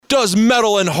Does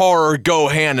metal and horror go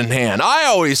hand in hand? I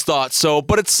always thought so,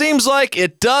 but it seems like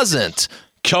it doesn't.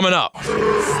 Coming up.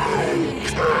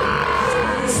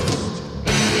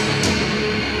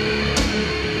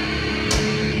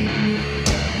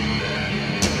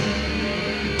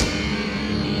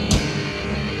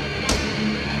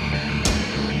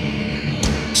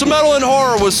 So metal and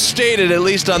horror was stated, at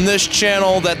least on this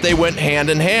channel, that they went hand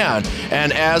in hand.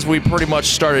 And as we pretty much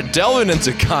started delving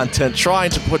into content, trying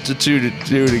to put the two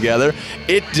together,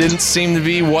 it didn't seem to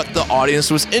be what the audience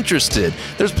was interested.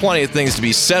 There's plenty of things to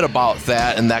be said about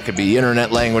that, and that could be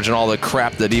internet language and all the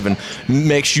crap that even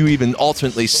makes you even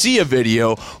ultimately see a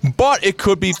video. But it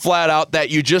could be flat out that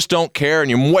you just don't care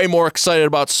and you're way more excited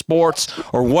about sports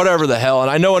or whatever the hell. And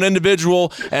I know an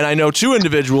individual, and I know two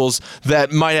individuals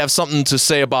that might have something to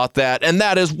say about that, and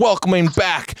that is welcoming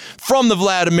back from the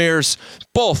Vladimirs,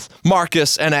 both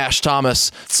Marcus and Ash Thomas.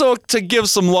 So to give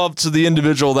some love to the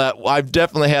individual that I've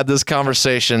definitely had this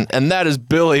conversation, and that is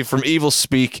Billy from Evil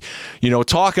Speak,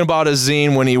 talking about his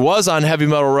zine when he was on Heavy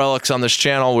Metal Relics on this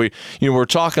channel. We're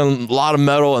talking a lot of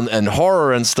metal and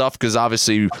horror and stuff, because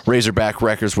obviously Razorback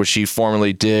Records, which he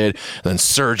formerly did, and then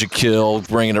Surgikill,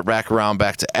 bringing it back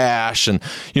to Ash, and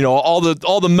all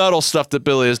the metal stuff that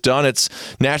Billy has done. It's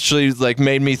naturally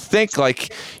made me think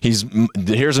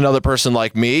here's another person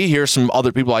like me. Here's some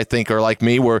other people I think are like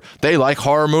me, where they like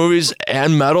horror movies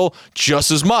and metal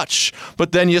just as much.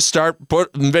 But then you start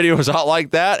putting videos out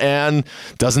like that, and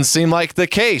doesn't seem like the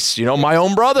case. My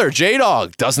own brother,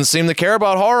 J-Dog, doesn't seem to care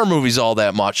about horror movies all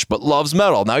that much, but loves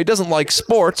metal. Now, he doesn't like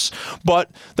sports,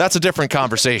 but that's a different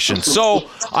conversation. So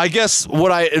I guess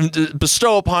what I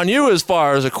bestow upon you as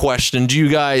far as a question, do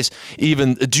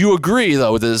you agree,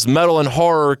 though, does metal and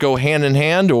horror go hand in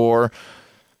hand, or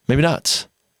maybe not?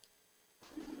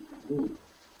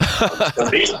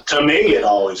 To me, it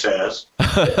always has.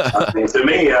 To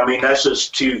me, that's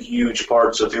just two huge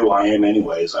parts of who I am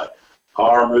anyways.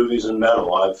 Horror movies and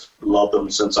metal, I've loved them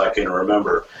since I can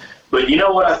remember. But you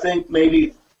know what I think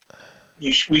maybe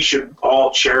we should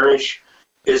all cherish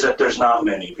is that there's not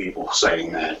many people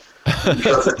saying that.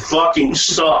 Because it fucking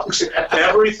sucks.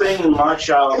 Everything in my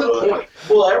childhood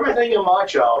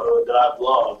that I've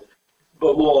loved,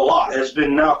 but a lot, has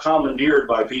been now commandeered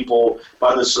by people,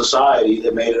 by the society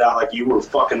that made it out like you were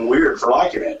fucking weird for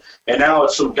liking it. And now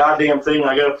it's some goddamn thing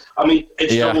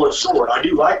it's double-edged sword. I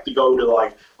do like to go to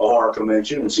a horror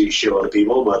convention and see a show of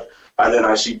people, but then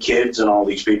I see kids and all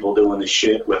these people doing this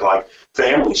shit with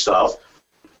family stuff.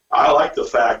 I like the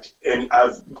fact, and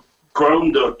I've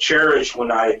grown to cherish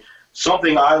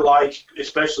something I like,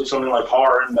 especially something like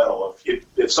horror and metal.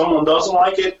 If someone doesn't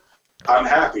like it, I'm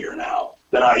happier now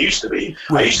than I used to be.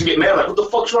 Right. I used to get mad, what the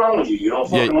fuck's wrong with you? You don't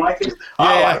fucking like it?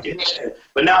 I like it.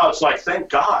 But now it's thank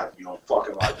God you don't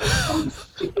fucking like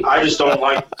it. I just don't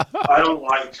like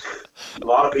a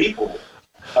lot of people.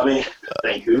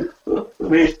 Thank you. What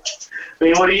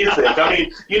do you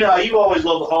think? You always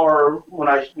love horror when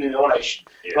a lot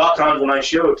of times when I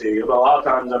show it to you, but a lot of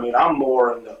times, I'm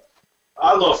more in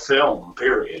I love film,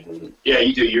 period. And yeah,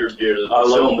 you do. You're I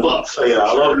love buff. Yeah,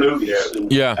 I love movies.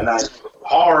 And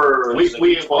horror.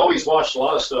 We've always watched a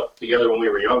lot of stuff together when we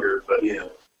were younger, but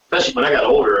especially when I got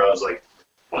older, I was like,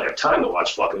 I don't have time to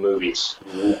watch fucking movies.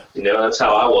 Mm-hmm. That's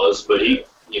how I was. But I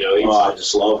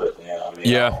just love it.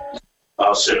 Yeah.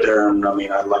 I'll sit there and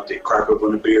I'd like to crack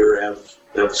open a beer, have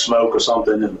a smoke or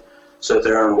something, and sit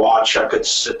there and watch. I could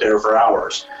sit there for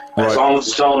hours. Right. As long as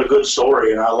it's telling a good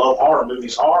story, and I love horror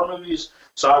movies,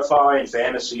 sci-fi and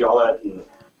fantasy, all that. And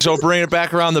so bringing it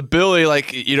back around to Billy,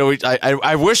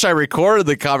 I wish I recorded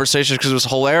the conversation because it was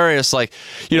hilarious.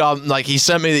 He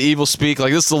sent me the Evil Speak.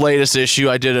 This is the latest issue.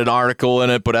 I did an article in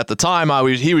it, but at the time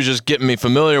he was just getting me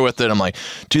familiar with it. I'm like,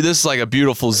 dude, this is a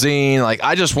beautiful zine.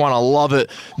 I just want to love it,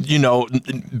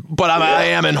 but I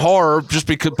am in horror just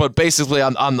because, but basically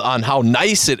on how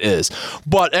nice it is.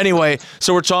 But anyway,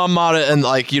 so we're talking about it and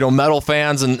metal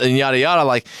fans and yada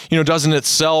yada. Doesn't it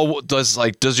sell? Does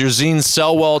your zine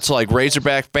sell well to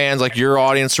Razorback fans, your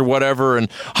audience or whatever? And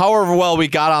however well we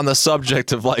got on the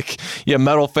subject of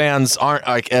metal fans aren't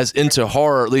as into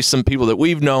horror, at least some people that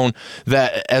we've known,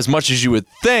 that as much as you would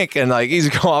think. And he's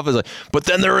going off as but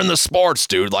then they're in the sports,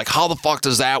 dude. How the fuck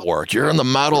does that work? You're in the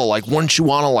metal, wouldn't you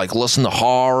want to listen to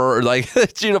horror, or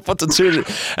put the two?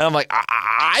 And I'm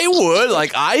I would,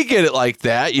 I get it like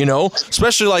that,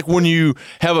 especially when you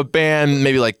have a band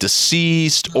maybe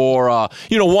Deceased or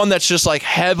one that's just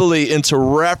heavily into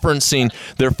referencing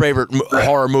their favorite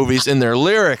horror movies in their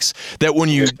lyrics, that when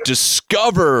you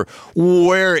discover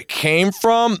where it came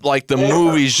from, the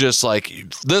movie's just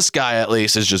this guy at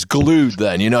least is just glued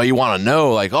then, you want to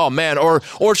know, oh man, or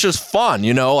it's just fun,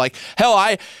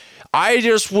 hell, I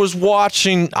just was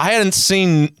watching. I hadn't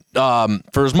seen,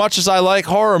 for as much as I like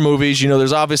horror movies,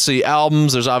 there's obviously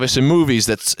albums, there's obviously movies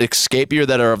that escape you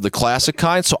that are of the classic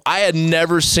kind. So I had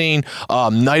never seen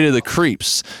Night of the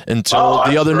Creeps until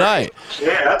the other night.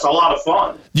 Yeah, that's a lot of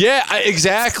fun. Yeah,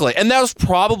 exactly. And that was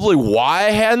probably why I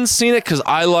hadn't seen it, because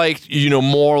I liked,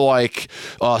 more like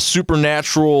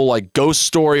supernatural, like ghost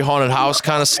story, haunted house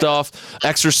kind of stuff,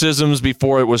 exorcisms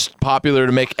before it was popular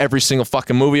to make every single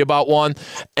fucking movie about one.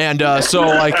 And I think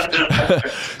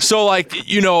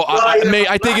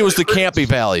it was the campy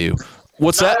value.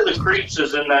 What's that? Night of the Creeps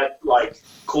is in that like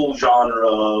cool genre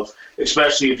of,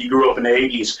 especially if you grew up in the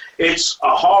 80s. It's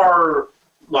a horror,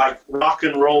 like rock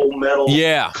and roll metal.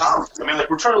 Yeah. Comic. I mean, like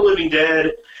Return of the Living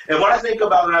Dead. And when I think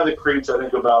about Night of the Creeps, I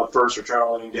think about first Return of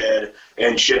the Living Dead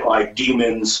and shit like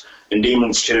Demons and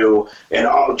Demons 2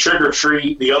 and Trick or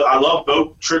Treat. I love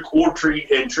both Trick or Treat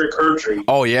and Trick or Treat.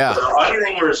 Oh yeah.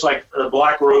 Anything where it's like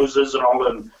Black Roses and all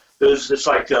them. It's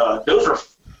like those are.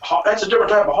 That's a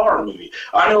different type of horror movie.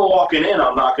 I know walking in,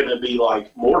 I'm not going to be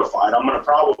like mortified. I'm going to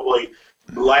probably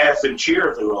laugh and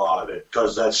cheer through a lot of it,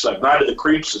 because that's like Night of the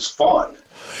Creeps is fun.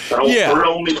 That whole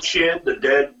thrill me shit, the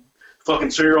dead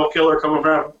fucking serial killer coming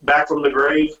back from the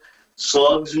grave,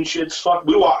 slugs and shit's fuck.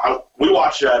 We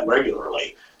watch that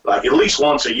regularly, like at least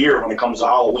once a year when it comes to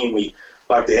Halloween. We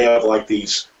like to have like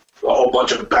these a whole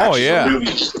bunch of batches of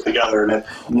movies put together, and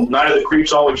then Night of the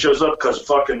Creeps always shows up because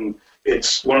fucking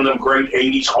it's one of them great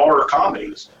 80s horror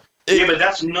comedies. Yeah, but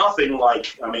that's nothing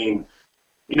like, I mean,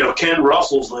 Ken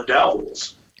Russell's The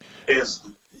Devils is,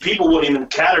 people wouldn't even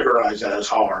categorize that as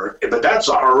horror, but that's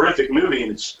a horrific movie,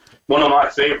 and it's one of my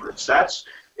favorites. That's,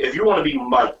 if you want to be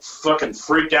like fucking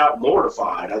freaked out and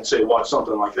mortified, I'd say watch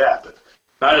something like that, but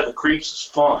Night of the Creeps is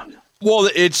fun. Well,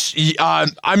 it's,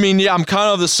 I'm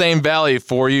kind of the same value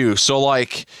for you. So,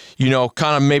 like,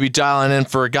 kind of maybe dialing in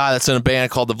for a guy that's in a band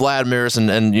called the Vladimirs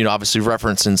and obviously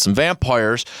referencing some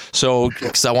vampires. So,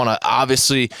 because I want to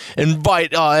obviously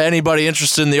invite anybody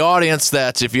interested in the audience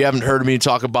that, if you haven't heard me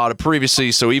talk about it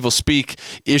previously, so Evil Speak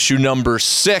issue number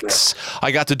 6,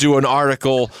 I got to do an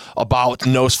article about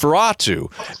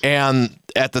Nosferatu. And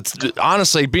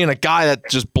honestly, being a guy that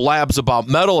just blabs about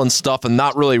metal and stuff and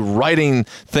not really writing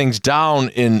things down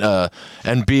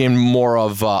and being more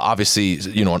of obviously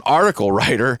an article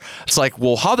writer, it's like,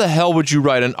 well, how the hell would you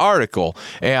write an article?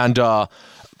 And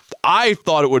I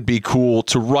thought it would be cool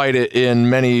to write it in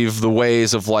many of the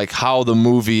ways of like how the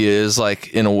movie is, like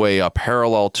in a way a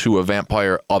parallel to a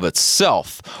vampire of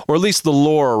itself, or at least the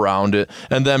lore around it,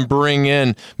 and then bring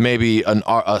in maybe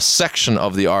a section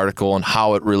of the article and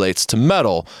how it relates to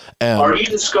metal. And Are you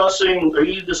discussing the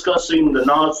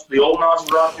old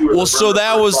Nosferatu? Well, so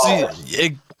that was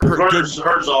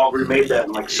Herzog remade that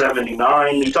in like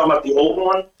 '79. You talking about the old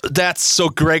one? That's a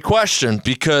great question,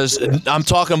 because I'm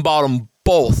talking about them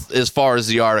both as far as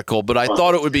the article, but I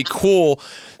thought it would be cool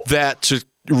that to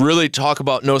really talk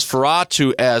about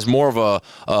Nosferatu as more of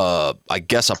I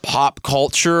guess a pop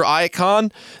culture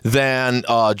icon than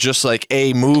just like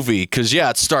a movie. Because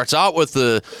it starts out with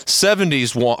the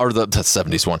 70s one, or the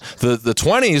 70s one, the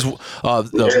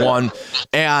 20s one,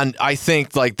 and I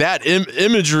think like that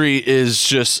imagery is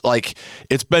just like,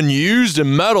 it's been used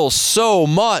in metal so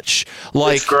much.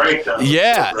 Like, it's great though.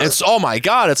 Yeah, it's, oh my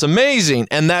god, it's amazing.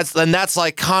 And that's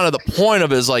like kind of the point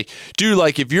of it, is like, dude,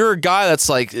 like if you're a guy that's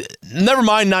like, never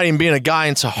mind not even being a guy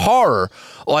into horror,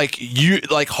 like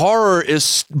horror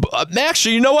is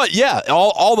actually, you know what? Yeah,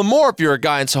 all the more if you're a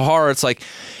guy into horror, it's like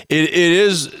it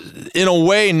is in a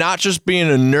way not just being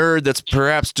a nerd that's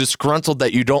perhaps disgruntled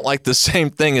that you don't like the same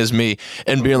thing as me,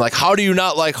 and being like, how do you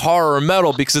not like horror or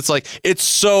metal? Because it's like, it's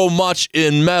so much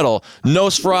in metal.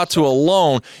 Nosferatu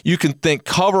alone, you can think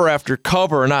cover after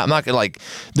cover, and I'm not gonna like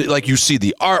you see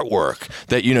the artwork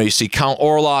that you see Count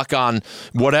Orlok on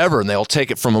whatever, and they'll take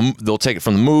it from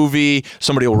the movie.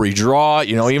 Somebody will redraw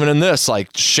it. Even in this,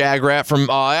 like Shagrat from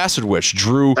Acid Witch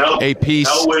drew a piece.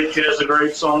 Hell Witch has a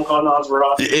great song called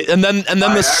Nosferatu. And then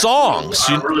the songs.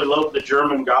 I really love the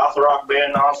German goth rock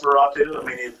band Nosferatu. I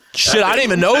mean, shit, I didn't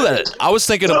even know that. I was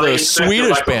thinking of the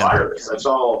Swedish band. That's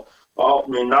all. I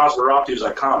mean, Nosferatu is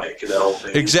iconic. That whole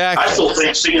thing. Exactly. I still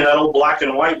think seeing that old black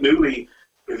and white movie,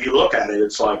 if you look at it,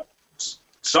 it's like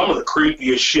some of the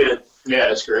creepiest shit.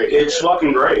 Yeah, it's great. It's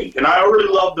fucking great. And I really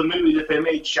love the movie that they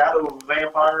made, Shadow of a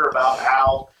Vampire, about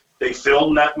how they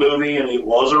filmed that movie and it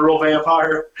was a real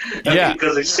vampire. Yeah.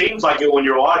 Because it seems like it when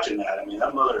you're watching that. I mean,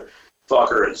 that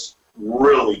motherfucker is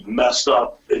really messed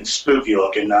up and spooky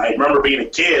looking. I remember being a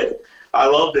kid. I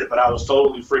loved it, but I was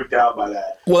totally freaked out by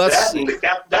that. Well, that and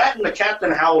the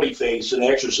Captain Howdy face in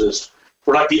Exorcist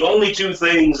were like the only two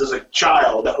things as a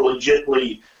child that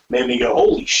legitimately made me go,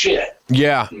 holy shit.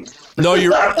 Yeah. No,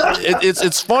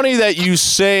 it's funny that you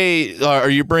say or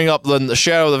you bring up the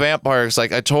Shadow of the Vampire. It's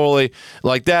like I totally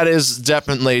like that is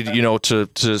definitely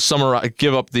to summarize,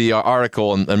 give up the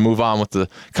article and move on with the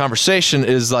conversation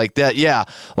is like that. Yeah,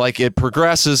 like it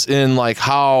progresses in like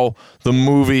how the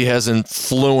movie has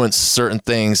influenced certain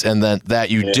things, and then that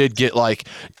you did get like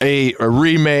a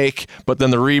remake, but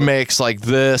then the remake's like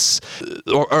this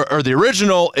or the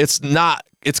original.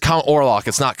 It's Count Orlok.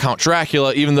 It's not Count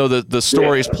Dracula, even though the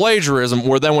story is plagiarism,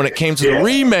 where then when it came to the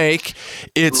remake,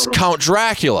 it's Count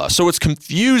Dracula. So it's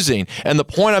confusing. And the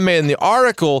point I made in the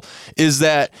article is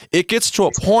that it gets to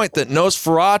a point that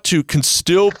Nosferatu can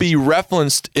still be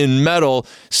referenced in metal,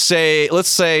 let's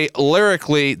say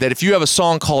lyrically, that if you have a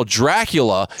song called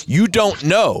Dracula, you don't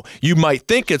know. You might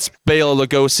think it's Bela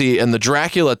Lugosi and the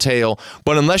Dracula tale,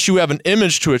 but unless you have an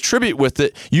image to attribute with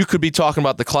it, you could be talking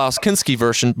about the Klaus Kinski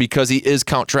version because he is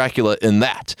Count Dracula in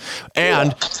that.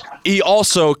 And he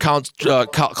also, Klaus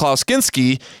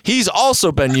Kinski, he's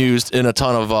also been used in a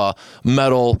ton of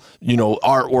metal,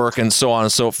 artwork and so on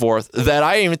and so forth, that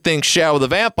I even think Shadow of the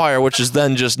Vampire, which is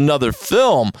then just another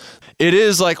film, it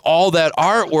is like all that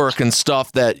artwork and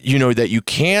stuff that, that you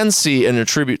can see and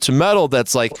attribute to metal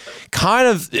that's like kind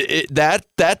of, that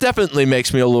definitely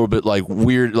makes me a little bit like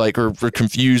weird, like, or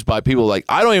confused by people. Like,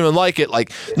 I don't even like it,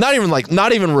 like, not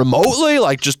even remotely,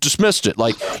 like, just dismissed it.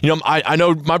 Like, I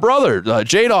know my brother,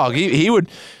 J-Dog, he would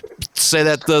say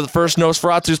that the first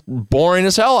Nosferatu is boring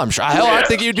as hell. I'm sure. Hell, I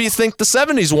think you'd think the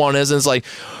 70s one is, and it's like,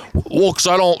 well, because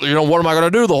I don't, what am I going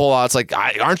to do the whole lot? It's like,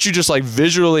 aren't you just like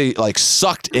visually like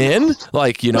sucked in?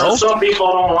 Like, No, some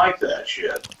people don't like that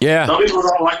shit. Yeah. Some people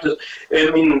don't like the,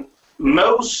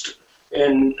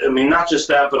 not just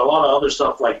that, but a lot of other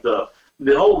stuff like the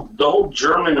whole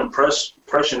German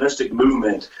impressionistic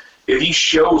movement. If you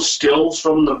show stills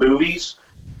from the movies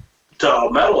to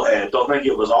a metalhead, they'll think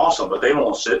it was awesome, but they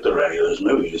won't sit through any of those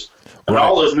movies. And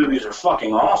all those movies are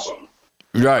fucking awesome.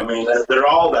 Right. I mean, they're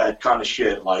all that kind of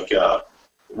shit, like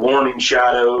Warning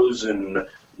Shadows and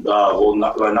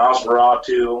Nosferatu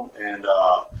and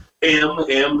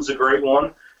M's a great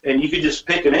one. And you could just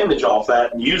pick an image off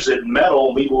that and use it in metal,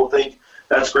 and people will think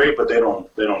that's great, but they don't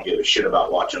give a shit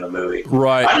about watching a movie.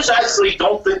 Right. I just actually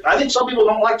don't think. I think some people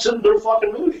don't like sitting through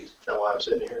fucking movies. That's why I'm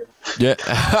sitting here. Yeah.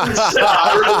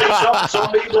 I really think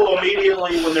some people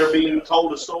immediately, when they're being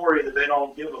told a story that they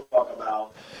don't give a fuck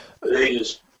about, they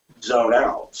just zone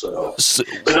out. So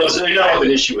but I have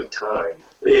an issue with time.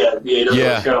 Yeah.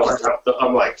 Kind of like,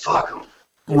 I'm like, fuck them.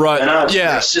 Right. And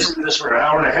I've sit through this for an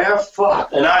hour and a half.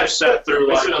 Fuck. And I've sat through.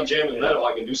 At least when I'm jamming metal,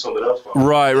 I can do something else.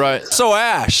 Right. So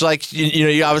Ash, like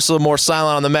you obviously more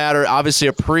silent on the matter. Obviously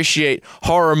appreciate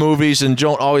horror movies and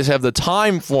don't always have the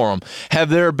time for them. Have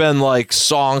there been like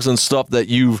songs and stuff that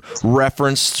you've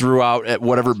referenced throughout at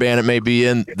whatever band it may be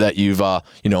in that you've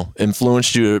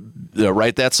influenced you to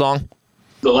write that song?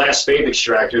 The Last Faith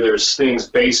Extractor. There's things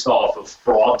based off of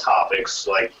broad topics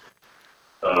like.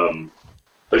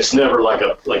 But it's never like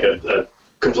a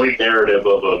complete narrative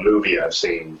of a movie I've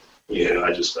seen. I don't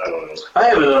know. I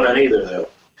haven't done that either, though,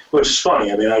 which is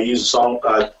funny. I mean, I use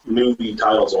movie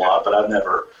titles a lot, but I've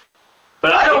never.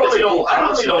 But I don't really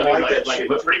like that shit.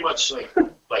 But pretty much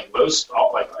like most,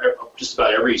 just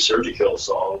about every Surgikill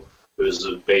song was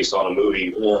based on a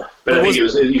movie. Yeah. But I think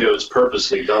it was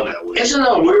purposely done that way. Isn't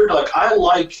that weird? Like I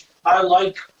like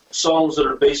songs that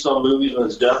are based on movies when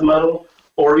it's death metal,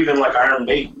 or even like Iron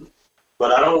Maiden.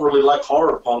 But I don't really like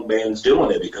horror punk bands doing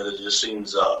it because it just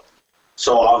seems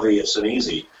so obvious and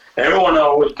easy. And everyone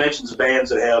always mentions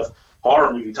bands that have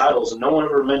horror movie titles, and no one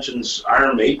ever mentions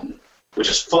Iron Maiden, which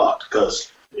is fucked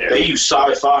because they use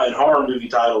sci-fi and horror movie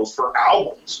titles for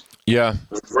albums. Yeah.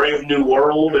 Brave New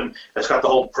World, and it's got the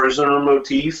whole prisoner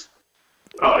motif.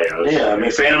 Oh, yeah. Yeah, I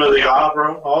mean, Phantom of the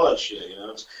Opera, all that shit.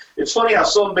 It's funny how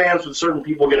some bands with certain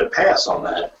people get a pass on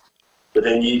that. But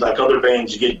then like other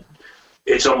bands,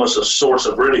 it's almost a source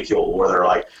of ridicule where they're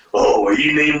like, "Oh,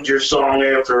 you named your song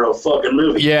after a fucking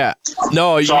movie." Yeah.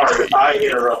 No. Sorry, I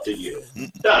interrupted you.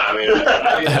 No, I mean,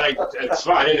 it's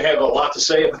fine. I didn't have a lot to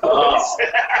say about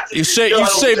it. You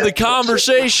saved the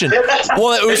conversation.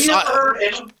 Well, it was.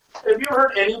 Have you ever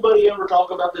heard anybody ever talk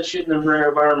about this shit in the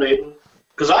Iron Maiden?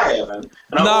 Because I haven't.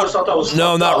 And I always thought that was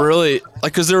not really.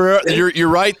 Like, because you're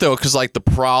right though. Because like the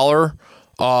Prowler.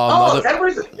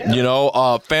 Everything.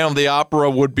 Yeah. Phantom of the Opera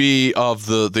would be of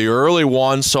the early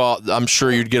one, so I'm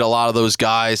sure you'd get a lot of those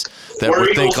guys that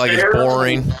would think like it's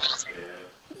boring.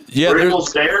 Yeah,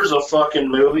 Eagles Dare's a fucking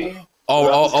movie.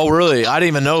 Oh, really? I didn't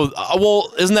even know.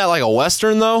 Well, isn't that like a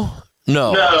Western though?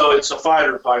 No. No, it's a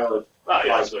fighter pilot. Oh,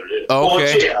 yeah, that's what it is.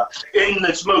 Okay. Well, in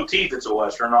its motif, it's a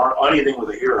Western. Or anything with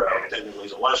a hero technically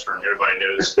is a Western. Everybody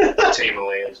knows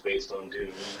Tamerlan is based on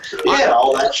Dune. So. Yeah,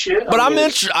 all that shit. But I'm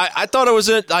interested. I thought it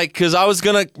was because I was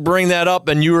gonna bring that up,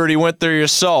 and you already went there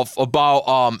yourself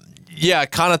about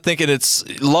kind of thinking it's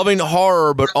loving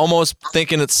horror, but almost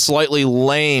thinking it's slightly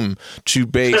lame to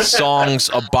base songs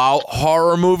about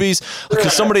horror movies.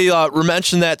 Because somebody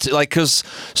mentioned that,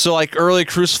 early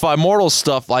Crucified Mortals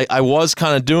stuff, I was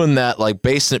kind of doing that, like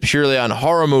basing it purely on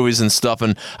horror movies and stuff,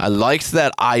 and I liked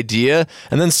that idea.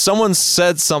 And then someone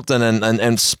said something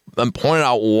and pointed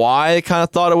out why I kind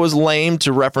of thought it was lame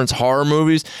to reference horror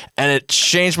movies, and it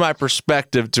changed my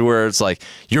perspective to where it's like,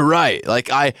 you're right.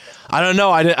 Like I don't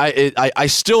know. I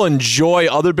still enjoy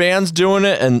other bands doing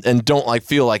it and don't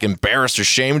feel embarrassed or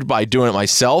shamed by doing it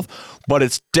myself, but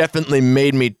it's definitely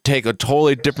made me take a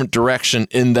totally different direction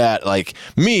in that,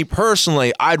 me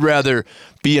personally, I'd rather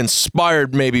be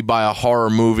inspired maybe by a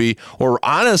horror movie or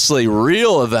honestly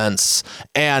real events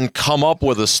and come up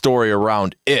with a story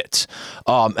around it.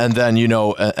 And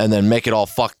then make it all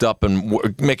fucked up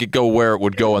and make it go where it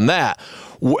would go in that.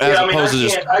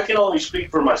 I can only speak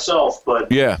for myself,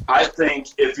 but I think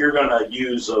if you're going to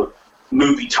use a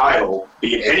movie title,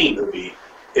 be it any movie,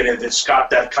 and if it's got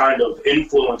that kind of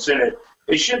influence in it,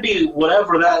 it should be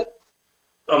whatever that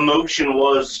emotion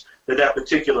was that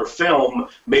particular film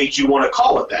made you want to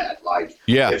call it that.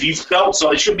 If you felt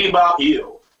so, it should be about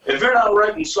you. If you're not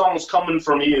writing songs coming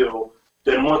from you,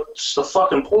 then what's the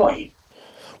fucking point?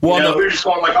 Well, if you're just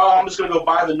going I'm just going to go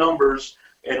buy the numbers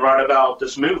and write about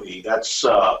this movie, that's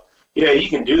you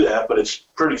can do that, but it's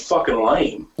pretty fucking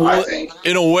lame, I think.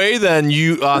 In a way, then,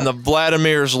 you on the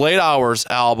Vladimir's Late Hours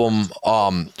album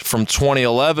from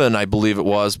 2011, I believe it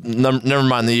was, never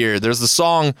mind the year, there's the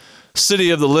song City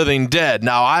of the Living Dead.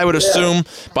 Now, I would assume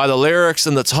by the lyrics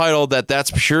and the title that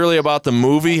that's purely about the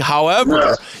movie.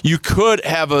 However, you could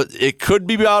have it could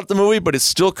be about the movie, but it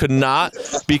still could not,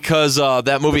 because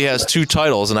that movie has two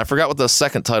titles, and I forgot what the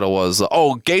second title was.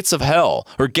 Gates of Hell,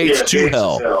 or Gates to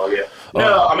Hell.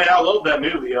 No, I mean, I love that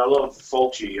movie. I love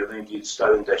Fulci. I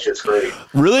think that shit's great.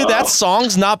 Really? That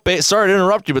song's not based... Sorry to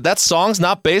interrupt you, but that song's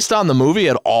not based on the movie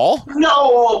at all?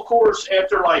 No, of course.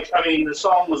 After, the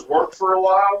song was worked for a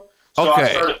while. So I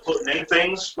started putting in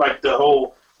things, like the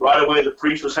whole right away the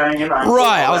priest was hanging. I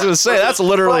was going to say, that's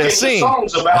literally a scene.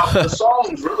 The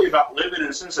song's really about living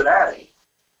in Cincinnati.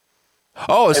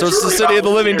 Oh, so it's the City of the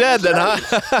Living Dead then,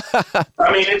 huh?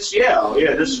 I mean, it's,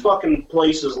 this fucking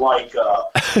place is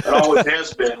it always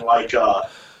has been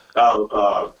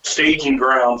staging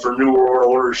ground for New World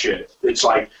Order shit. It's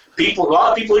a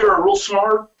lot of people here are real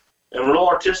smart and real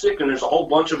artistic, and there's a whole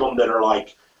bunch of them that are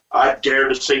I dare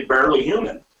to say barely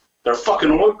human. They're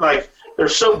fucking they're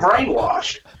so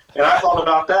brainwashed. And I thought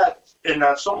about that in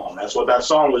that song. That's what that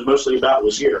song was mostly about,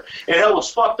 was here. And hell,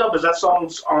 what's fucked up is that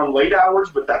song's on Late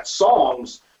Hours, but that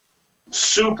song's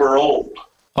super old.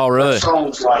 Oh, really? That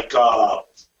song's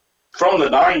from the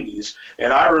 90s.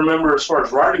 And I remember, as far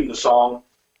as writing the song,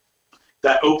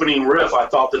 that opening riff, I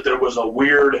thought that there was a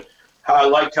weird, I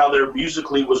liked how there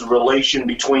musically was a relation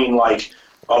between a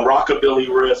rockabilly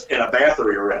riff and a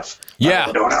Bathory riff.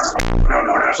 Yeah. No.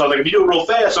 So if you do it real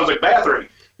fast, it sounds like Bathory.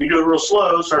 If you do it real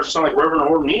slow, it starts to sound like Reverend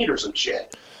Horton Heat or some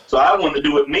shit. So I wanted to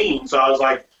do it mean. So I was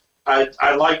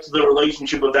I liked the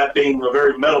relationship of that being a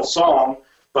very metal song,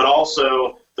 but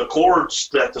also the chords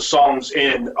that the song's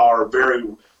in are very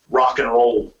rock and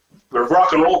roll. They're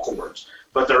rock and roll chords,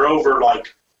 but they're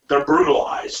they're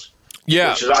brutalized. Yeah.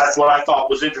 Which is what I thought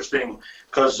was interesting.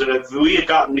 Because if we had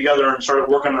gotten together and started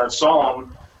working on that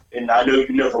song, and I know you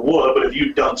never would, but if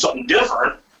you'd done something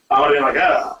different, I would have been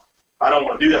I don't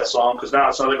want to do that song because now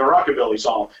it sounds like a rockabilly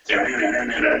song.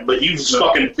 But you just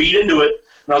fucking beat into it,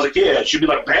 and I was it should be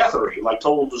like Bathory, like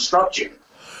Total Destruction.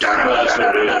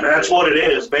 That's what it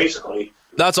is, basically.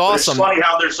 That's awesome. But it's funny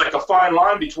how there's a fine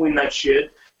line between that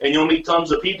shit, and you'll meet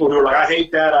tons of people who are I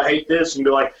hate that, I hate this, and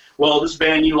be well, this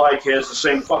band you has the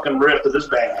same fucking riff that this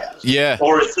band has. Yeah.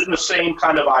 Or it's in the same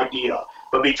kind of idea.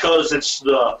 But because it's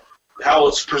how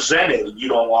it's presented, you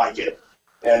don't like it.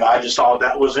 And I just thought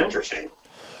that was interesting.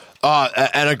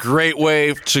 And a great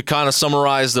way to kind of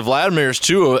summarize the Vladimirs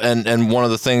too, and one of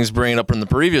the things bringing up in the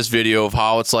previous video of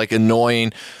how it's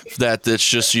annoying that it's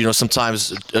just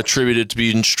sometimes attributed to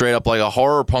being straight up a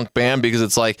horror punk band, because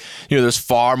it's there's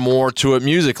far more to it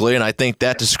musically, and I think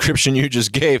that description you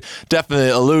just gave definitely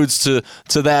alludes to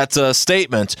that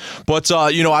statement. But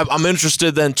I'm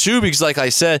interested then too, because like I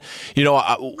said,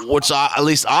 at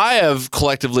least I have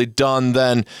collectively done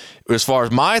then as far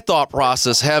as my thought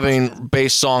process, having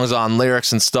based songs on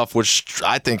lyrics and stuff, which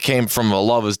I think came from a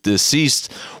love is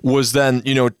deceased, was then,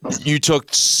 you took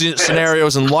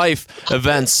scenarios in life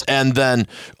events and then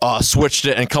switched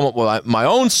it and come up with my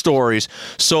own stories.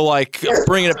 So like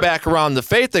bringing it back around the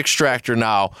Faith Extractor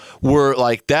now, we're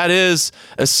like, that is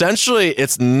essentially,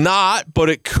 it's not, but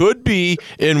it could be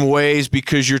in ways,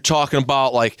 because you're talking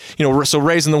about like, so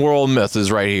Raising the World Myth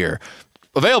is right here.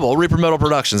 Available, Reaper Metal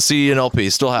Productions, CD and LP,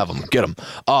 still have them. Get them.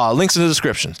 Links in the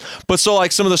description. But so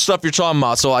like some of the stuff you're talking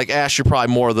about, so like Ash, you're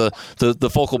probably more the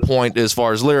focal point as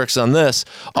far as lyrics on this.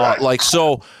 Like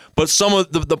so, but some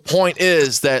of the point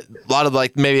is that a lot of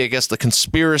like maybe I guess the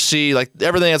conspiracy, like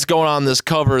everything that's going on in this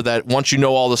cover, that once you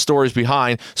know all the stories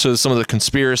behind, so some of the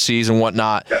conspiracies and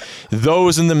whatnot,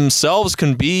 those in themselves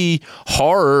can be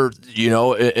horror, in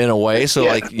a way. So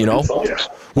like,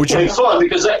 Which is fun,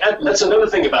 because that's another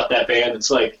thing about that band. It's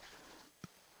like,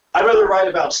 I'd rather write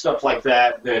about stuff like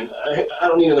that than, I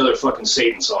don't need another fucking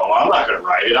Satan song. I'm not going to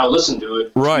write it. I'll listen to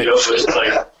it. Right. But it's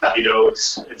like,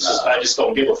 it's just, I just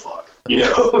don't give a fuck.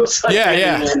 It's like,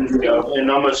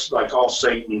 And almost like all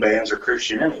Satan bands are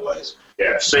Christian anyways.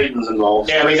 Yeah. Satan's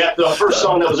involved. Yeah, I mean, the first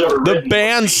song that was ever written. The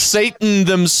band Satan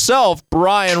themselves,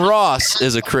 Brian Ross,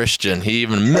 is a Christian. He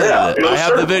even admitted it. I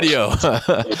have the video.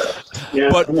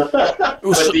 But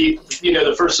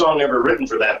the first song ever written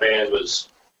for that band was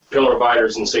Pillar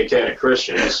Biters and Satanic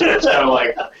Christians. So it's kind of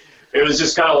like, it was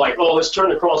just kind of like, oh, let's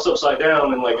turn the cross upside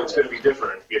down and like it's going to be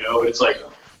different, It's like,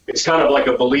 it's kind of like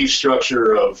a belief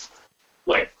structure of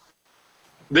like,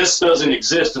 this doesn't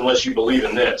exist unless you believe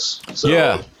in this. So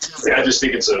I just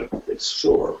think it's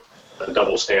sure a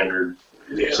double standard.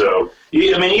 Yeah. So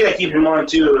you got to keep in mind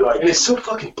too, like, and it's so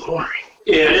fucking boring.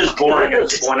 Yeah, it is boring at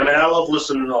this point. I mean, I love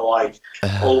listening to like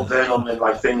old Venom and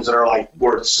like things that are like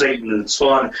where it's Satan and it's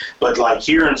fun. But like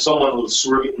hearing someone who's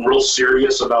getting real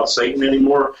serious about Satan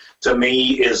anymore, to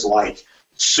me, is like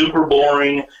super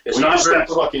boring. It's not very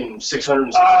fucking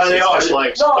 666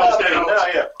 dislikes.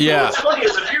 Yeah. What's funny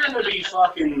is if you're going to be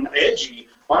fucking edgy,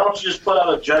 why don't you just put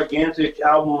out a gigantic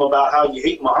album about how you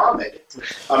hate Muhammad?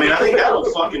 I mean, I think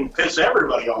that'll fucking piss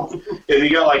everybody off. If you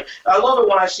got like, I love it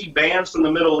when I see bands from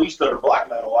the Middle East that are black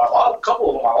metal. A couple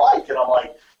of them I like, and I'm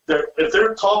like, if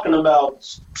they're talking about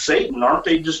Satan, aren't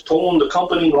they just pulling the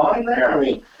company line there? I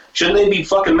mean, shouldn't they be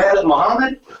fucking mad at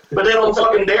Muhammad? But they don't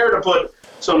fucking dare to put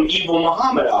some evil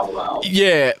Muhammad album out.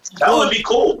 Yeah. That would be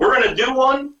cool. We're going to do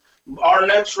one. Our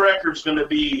next record's going to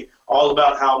be all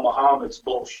about how Muhammad's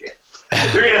bullshit.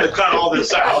 You're going to cut all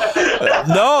this out.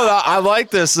 No, I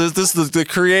like this. This is the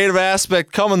creative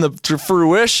aspect coming to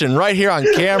fruition right here on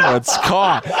camera. It's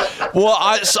caught.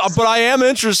 Well, but I am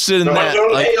interested in that.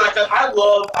 I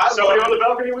love. Somebody on the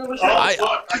balcony with us?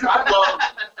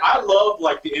 I love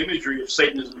like the imagery of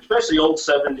Satanism, especially old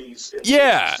 70s.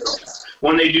 Yeah.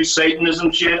 When they do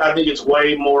Satanism shit, I think it's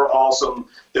way more awesome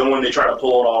than when they try to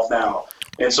pull it off now.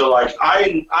 And so, like,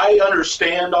 I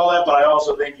understand all that, but I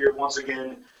also think you're once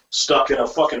again stuck in a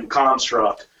fucking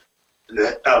construct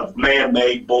of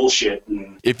man-made bullshit.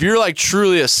 And if you're like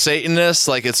truly a Satanist,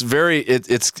 like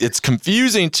it's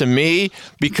confusing to me,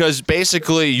 because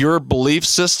basically your belief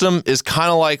system is kind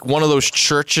of like one of those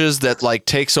churches that like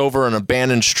takes over an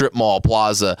abandoned strip mall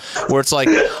plaza, where it's like,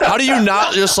 how do you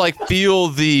not just like feel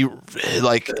the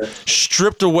like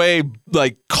stripped away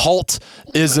like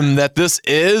cultism that this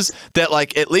is, that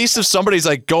like at least if somebody's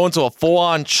like going to a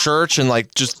full-on church and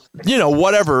like just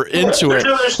whatever into it,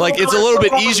 like it's a little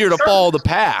bit easier to follow the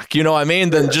pack, you know what I mean,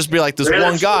 than just be like this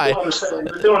one guy.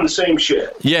 They're doing the same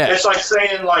shit. Yeah. It's like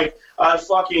saying like, I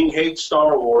fucking hate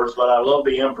Star Wars, but I love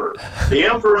the Emperor. The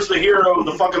Emperor's the hero of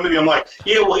the fucking movie. I'm like,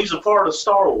 yeah, well, he's a part of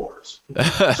Star Wars.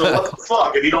 So what the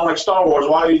fuck? If you don't like Star Wars,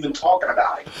 why are you even talking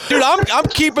about it? Dude, I'm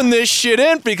keeping this shit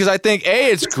in because I think, A,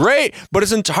 it's great, but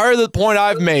it's entirely the point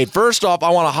I've made. First off,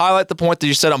 I want to highlight the point that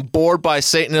you said I'm bored by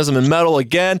Satanism and metal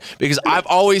again, because I've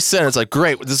always said, it's like,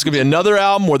 great, this is going to be another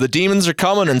album where the demons are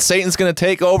coming and Satan's going to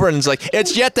take over, and it's like,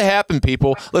 it's yet to happen,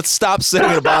 people. Let's stop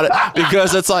singing about it,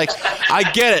 because it's like, I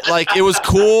get it. Like, it was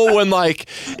cool when, like,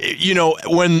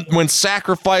 when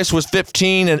Sacrifice was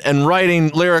 15 and writing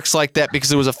lyrics like that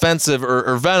because it was offensive,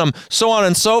 or Venom, so on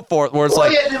and so forth, where it's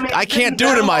I can't do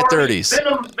it in my 30s.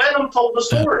 Venom told the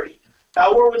story.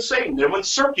 Now, where was Satan? They went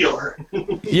circular.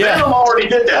 Yeah. Venom already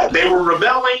did that. They were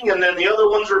rebelling, and then the other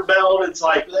ones rebelled. It's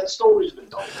like, that story's been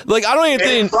told. Like, I don't even And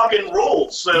it think... fucking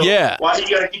rules, so Yeah. why do you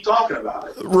got to keep talking about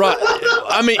it? Right.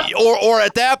 I mean, or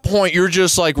at that point, you're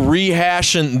just like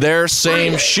rehashing their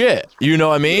same shit. You know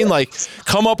what I mean? Like,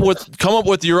 come up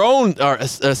with your own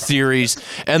theories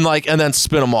and then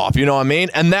spin them off. You know what I mean?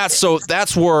 And that's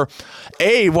where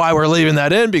why we're leaving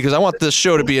that in, because I want this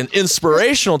show to be an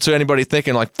inspirational to anybody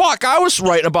thinking like, fuck, I was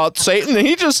writing about Satan and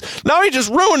he just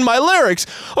ruined my lyrics.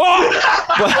 Oh,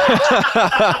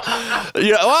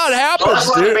 you know what happens, Well, that's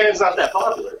why the dude? band's not that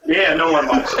popular. Yeah, no one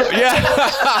likes it. Yeah.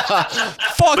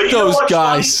 Fuck But you know those what's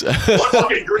guys. funny? One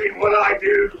fucking green one-eyed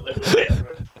dude.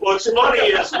 What's funny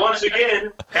is, once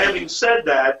again, having said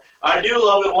that, I do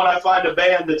love it when I find a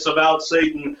band that's about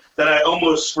Satan that I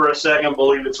almost for a second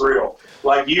believe it's real.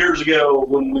 Like years ago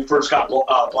when we first got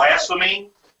Blasphemy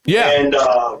and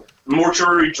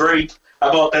Mortuary Drake,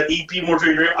 I bought that EP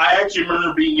Mortuary Drake. I actually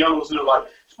remember being young and listening like,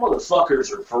 these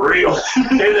motherfuckers are for real.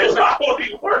 And they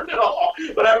probably weren't at all.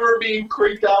 But I remember being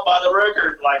creeped out by the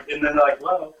record, like, and then like,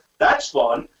 well, that's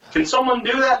fun. Can someone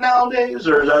do that nowadays,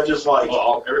 or is that just like,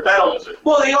 Well, everybody does it.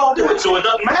 well, they all do it, so it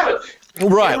doesn't matter.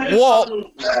 Right. Can we do Well,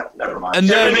 something? Nah, never mind. and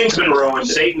then- Everything's been ruined.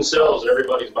 Satan sells,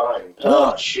 everybody's buying.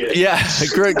 Oh shit. yeah,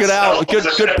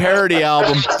 good parody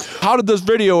album. How did this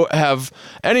video have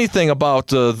anything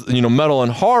about metal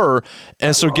and horror?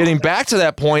 And so getting back to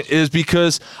that point is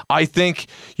because I think,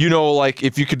 like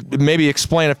if you could maybe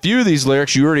explain a few of these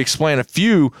lyrics, you already explained a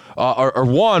few, or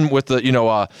one with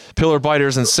the Pillar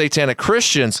Biters and Satanic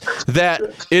Christians, that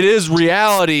it is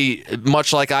reality,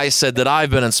 much like I said that I've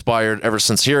been inspired ever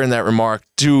since hearing that remark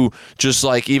to just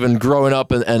like even growing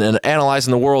up and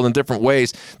analyzing the world in different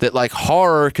ways, that like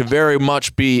horror could very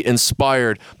much be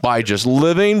inspired by just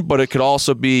living, but it could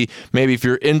also be maybe if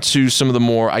you're into some of the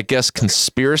more, I guess,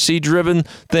 conspiracy driven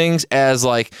things, as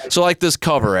like this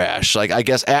cover, Ash. Like, I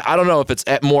guess I don't know if it's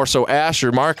more so Ash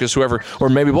or Marcus, whoever, or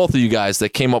maybe both of you guys that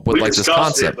came up with We like this discussed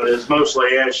concept. it, but it's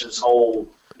mostly Ash's whole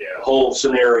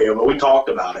scenario. But we talked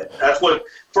about it. That's what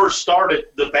first started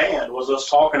the band, was us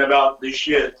talking about this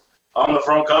shit on the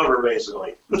front cover,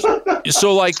 basically. So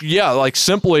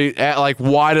simply,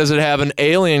 why does it have an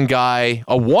alien guy,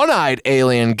 a one-eyed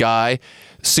alien guy,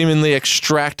 seemingly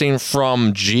extracting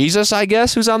from Jesus, I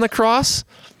guess, who's on the cross?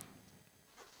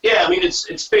 Yeah, I mean,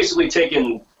 it's basically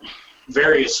taking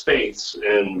various faiths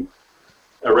and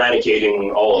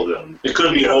eradicating all of them. It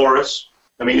could be Horus.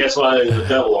 I mean, that's why there's the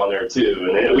devil on there, too.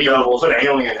 And we put an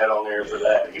alien head on there for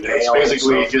that. It's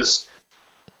basically just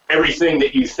everything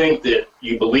that you think that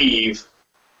you believe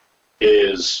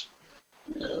is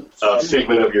a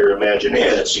figment of your imagination.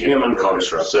 Yeah, it's human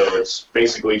construct. So it's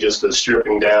basically just a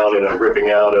stripping down and a ripping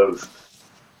out of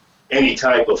any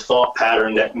type of thought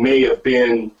pattern that may have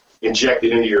been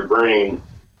injected into your brain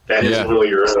that isn't really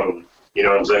your own. You know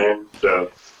what I'm saying?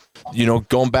 So,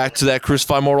 going back to that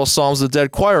Crucified Mortal Psalms of the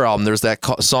Dead Choir album, there's that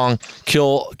song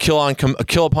Kill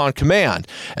Upon Command,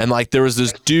 and like there was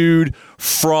this dude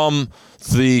from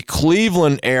the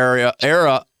Cleveland area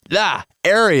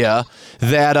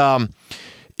that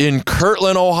in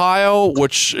Kirtland, Ohio,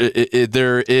 which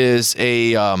there is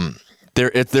a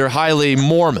they're highly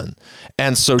Mormon.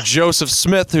 And so Joseph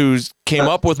Smith, who came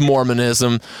up with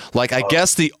Mormonism, like I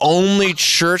guess the only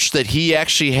church that he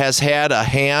actually has had a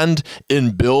hand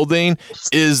in building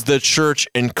is the church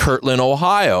in Kirtland,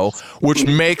 Ohio, which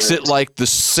makes it like the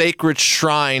sacred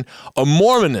shrine of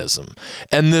Mormonism.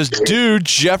 And this dude,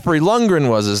 Jeffrey Lundgren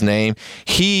was his name,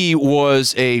 he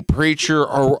was a preacher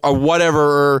or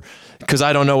whatever, because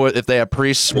I don't know if they have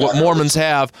priests, what Mormons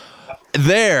have,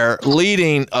 there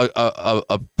leading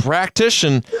a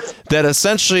practitioner that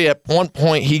essentially at one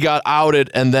point he got outed,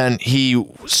 and then he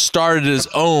started his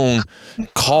own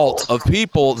cult of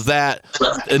people that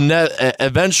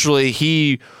eventually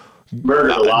he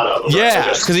murdered a lot of them. Yeah,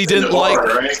 because he didn't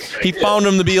he found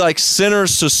them to be like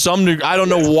sinners to some degree. I don't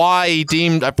know why he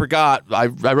deemed, I forgot. I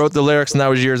wrote the lyrics and that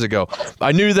was years ago.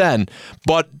 I knew then,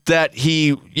 but that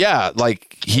he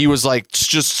was like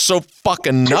just so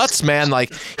fucking nuts, man.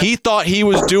 Like he thought he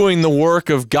was doing the work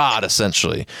of God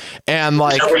essentially, and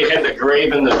like he had the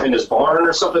grave in his barn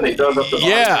or something. They dug up the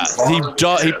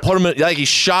body. He put him in, he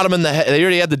shot him in the head. They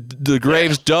already had the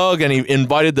graves dug, and he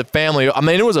invited the family. I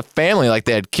mean, it was a family, like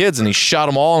they had kids, and he shot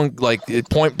them all like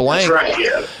point blank. That's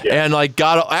right. Yeah. And like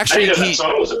got actually that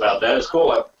song was about that. It's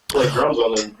cool. I played drums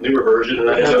on the newer version, and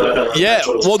I didn't know that. Yeah.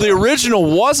 Well, the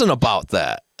original wasn't about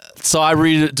that. So I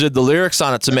redid the lyrics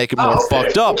on it to make it more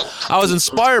fucked up. I was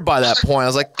inspired by that point. I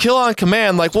was like, Kill on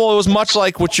Command. Like, well, it was much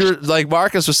like what you're like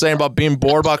Marcus was saying about being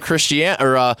bored about Christianity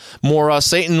or more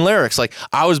Satan lyrics. Like,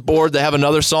 I was bored. They have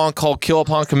another song called Kill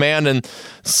Upon Command, and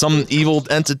some evil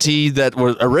entity that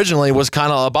was originally was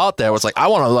kind of about that. It was like, I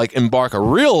want to like embark a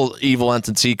real evil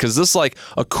entity because this is like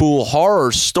a cool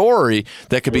horror story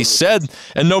that could be said,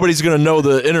 and nobody's gonna know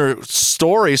the inner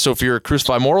story. So if you're a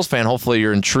Crucified Mortals fan, hopefully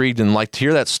you're intrigued and like to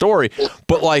hear that story.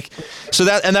 But like, so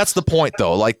that's the point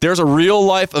though. Like, there's a real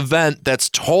life event that's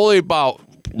totally about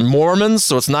Mormons,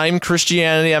 so it's not even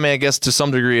Christianity. I mean, I guess to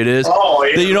some degree it is. Oh,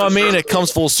 yeah, you know what I mean? It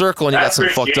comes full circle, and you got some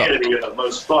fucked up. Christianity in the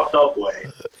most fucked up way.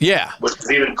 Yeah. Which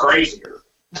is even crazier.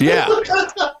 Yeah.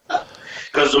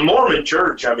 Because the Mormon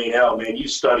Church, I mean, hell, man, you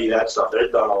study that stuff.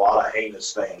 They've done a lot of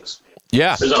heinous things.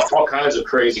 Yeah. There's all kinds of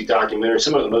crazy documentaries.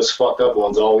 Some of the most fucked up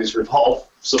ones always revolve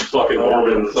some fucking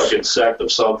Mormon fucking sect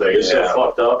of something. It's so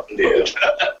fucked up. Yeah.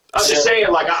 I'm just saying,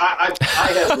 like,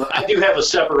 I do have a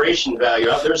separation value.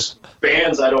 There's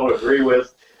bands I don't agree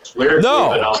with lyrically,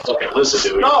 but I'll fucking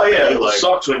listen to it. No, yeah, it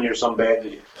sucks when you're some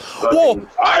band.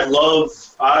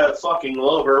 I fucking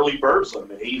love Early Birdslem,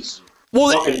 and he's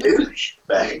fucking douche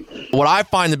bag. What I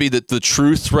find to be the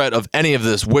true threat of any of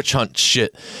this witch hunt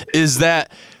shit is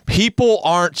that people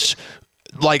aren't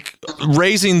like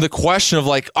raising the question of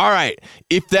like, all right,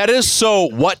 if that is so,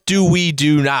 what do we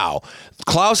do now?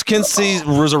 Klaus Kinski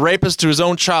was a rapist to his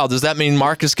own child. Does that mean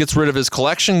Marcus gets rid of his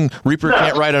collection? Reaper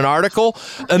can't write an article?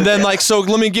 And then like, so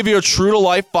let me give you a true to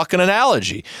life fucking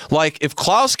analogy. Like, if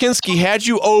Klaus Kinski had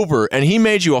you over and he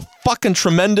made you a fucking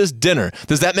tremendous dinner,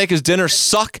 does that make his dinner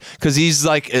suck because he's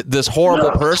like this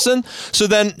horrible person? So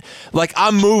then like,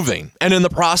 I'm moving, and in the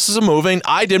process of moving,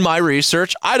 I did my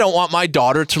research. I don't want my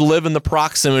daughter to live in the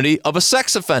proximity of a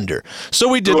sex offender. So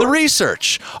we did the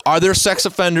research. Are there sex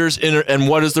offenders in, and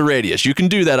what is the radius? You can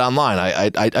do that online.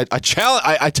 I challenge.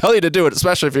 I tell you to do it,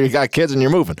 especially if you got kids and you're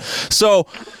moving. So,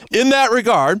 in that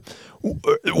regard,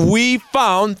 we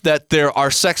found that there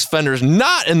are sex offenders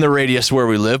not in the radius where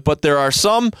we live, but there are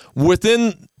some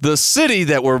within the city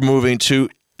that we're moving to.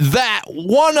 That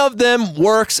one of them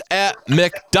works at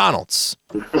McDonald's.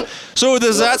 So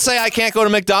does that say I can't go to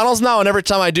McDonald's now, and every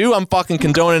time I do, I'm fucking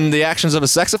condoning the actions of a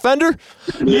sex offender?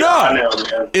 No. I know,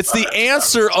 man. It's the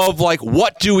answer of like,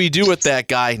 what do we do with that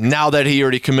guy now that he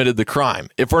already committed the crime?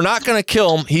 If we're not going to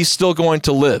kill him, he's still going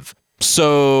to live.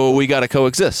 So we got to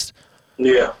coexist.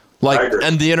 Yeah. Like,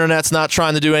 and the internet's not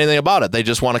trying to do anything about it. They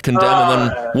just want to condemn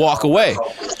and then walk away.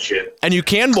 And you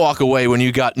can walk away when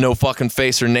you got no fucking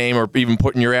face or name or even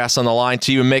putting your ass on the line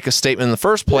to even make a statement in the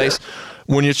first place.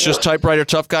 When it's just typewriter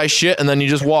tough guy shit, and then you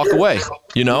just walk away,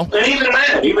 you know?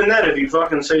 And even then, if you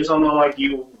fucking say something like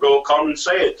you come and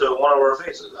say it to one of our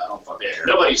faces, I don't fucking care.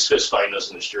 Nobody's fist fighting us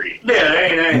in the street. Yeah,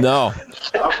 ain't. No.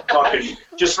 I'm fucking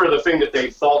just for the thing that they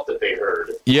thought that they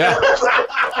heard. Yeah.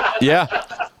 Yeah.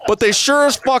 But they sure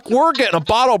as fuck were getting a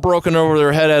bottle broken over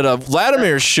their head at a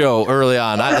Vladimir's show early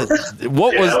on. You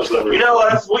know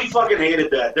what? We fucking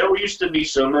hated that. There used to be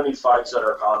so many fights at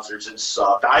our concerts. It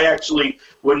sucked. I actually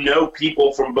would know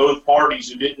people from both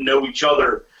parties who didn't know each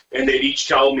other, and they'd each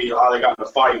tell me how they got in a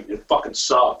fight. It fucking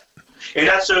sucked. And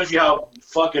that shows you how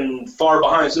fucking far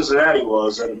behind Cincinnati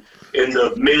was. And in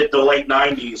the mid to late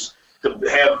 90s, to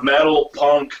have metal,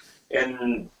 punk,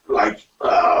 and like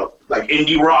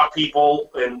indie rock people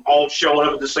and all showing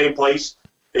up at the same place,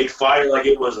 they fight like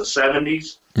it was the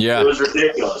 70s. Yeah. It was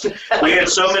ridiculous. We had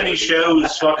so many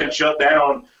shows fucking shut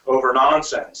down over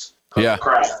nonsense. Yeah.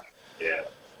 Crap. Yeah.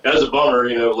 That was a bummer,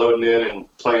 you know, loading in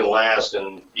and playing last,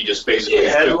 and you just basically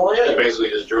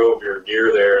just drove your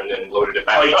gear there and then loaded it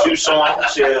back. Played 2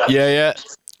 songs. Yeah. Yeah.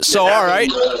 So, all right,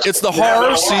 it's the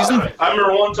horror season. I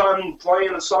remember one time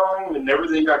playing a song and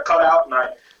everything got cut out, and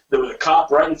there was a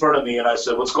cop right in front of me, and I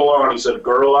said, "What's going on?" He said, "A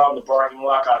girl out in the parking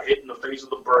lot got hit in the face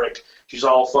with a brick. She's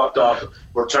all fucked up.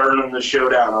 We're turning the show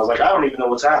down." I was like, "I don't even know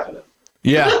what's happening."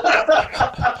 Yeah.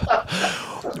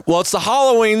 Well, it's the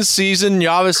Halloween season.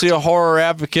 You're obviously a horror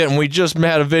advocate, and we just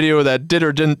had a video that did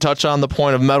or didn't touch on the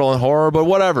point of metal and horror, but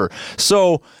whatever.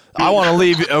 So I want to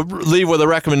leave with a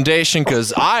recommendation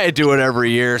because I do it every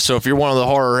year. So if you're one of the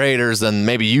horror haters, then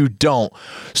maybe you don't.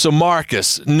 So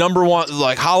Marcus, number one,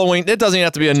 like Halloween, it doesn't even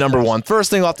have to be a number one.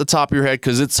 First thing off the top of your head,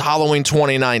 because it's Halloween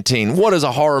 2019. What is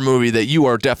a horror movie that you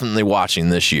are definitely watching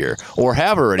this year or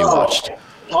have already watched?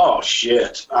 Oh,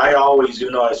 shit. I always,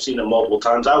 even though I've seen it multiple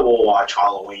times, I will watch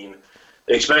Halloween,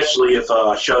 especially if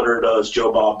Shudder does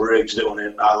Joe Bob Briggs doing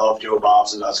it. I love Joe Bob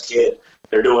since I was a kid.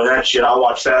 They're doing that shit. I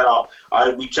watch that.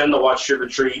 We tend to watch Trick or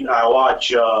Treat. I watch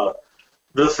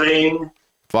The Thing.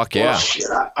 Fuck yeah. Well, shit,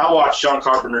 I watch John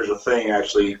Carpenter's The Thing,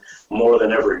 actually, more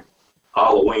than every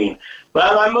Halloween. But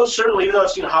I most certainly, even though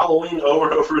I've seen Halloween over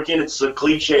and over again, it's a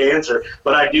cliche answer,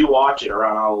 but I do watch it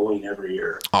around Halloween every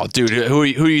year. Oh, dude, who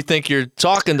you think you're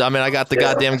talking to? I mean, I got the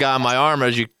goddamn guy on my arm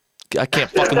I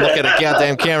can't fucking look at a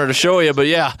goddamn camera to show you, but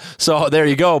yeah. So there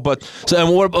you go. But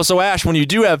so Ash, when you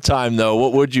do have time though,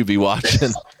 what would you be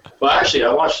watching? Well, actually,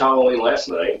 I watched Halloween last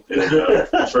night.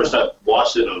 First I've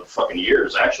watched it in fucking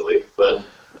years, actually, but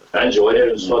I enjoyed it.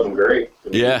 It was fucking great.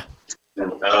 Yeah.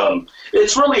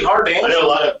 It's really hard to answer. I know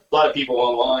a lot of people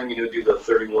online, do the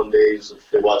 31 days if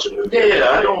they watch a movie. Yeah,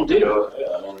 I don't do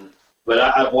it. But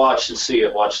I've watched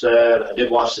that. I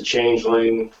did watch The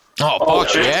Changeling. Oh,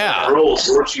 fuck yeah. Rules,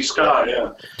 George Scott,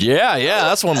 yeah. Yeah,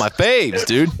 that's one of my faves,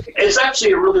 dude. It's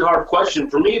actually a really hard question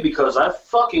for me because I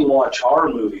fucking watch horror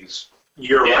movies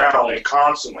year-round,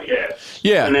 constantly.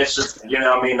 Yeah. And it's just, I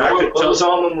could tell.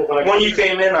 When you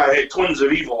came in, I had Twins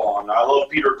of Evil on. I love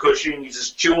Peter Cushing. He's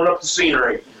just chewing up the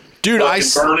scenery. Dude,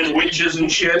 burning witches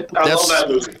and shit. I love that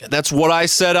movie. That's what I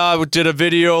said. I did a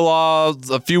video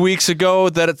a few weeks ago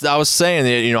that I was saying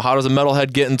that, how does a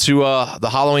metalhead get into the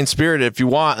Halloween spirit if you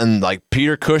want? And like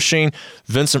Peter Cushing,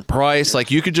 Vincent Price,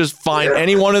 like you could just find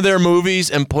any one of their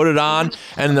movies and put it on.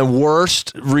 And the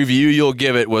worst review you'll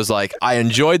give it was like, I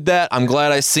enjoyed that. I'm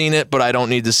glad I seen it, but I don't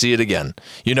need to see it again.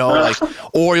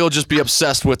 Or you'll just be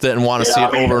obsessed with it and want to see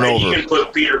it over and over. You can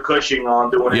put Peter Cushing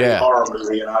on doing any horror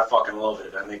movie, and I fucking love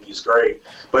it. I think he's great.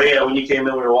 But yeah, when you came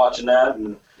in, we were watching that,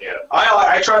 and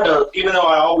I try to, even though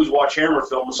I always watch Hammer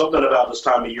films, something about this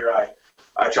time of year,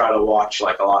 I try to watch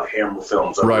like a lot of Hammer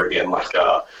films over again, like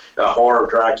Horror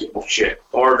Dracula.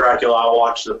 Horror Dracula. I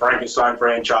watch the Frankenstein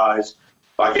franchise,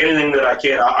 like anything that I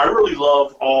can. I really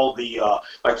love all the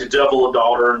like the Devil a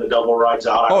Daughter and the Devil Rides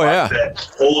Out. I like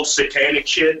that old satanic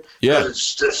shit. Yeah,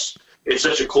 it's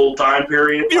such a cool time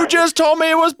period. You just told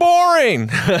me it was boring.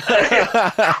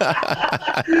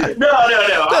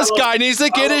 No. This guy needs to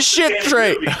get his shit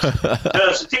straight.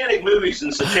 Satanic movies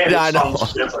and satanic songs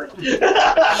is different.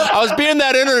 I was being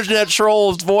that internet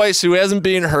troll's voice who hasn't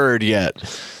been heard yet.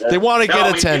 They want to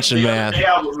get attention, man.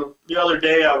 The other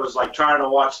day I was like trying to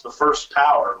watch The First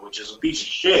Tower, which is a piece of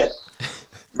shit.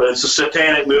 But it's a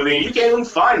satanic movie, and you can't even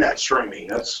find that streaming.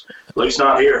 That's at least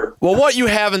not here. Well, what you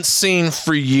haven't seen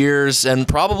for years, and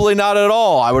probably not at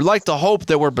all, I would like to hope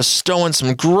that we're bestowing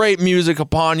some great music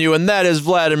upon you, and that is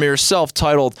Vladimir's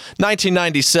self-titled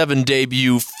 1997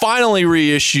 debut, finally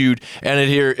reissued, and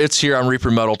it's here on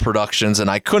Reaper Metal Productions, and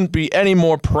I couldn't be any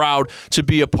more proud to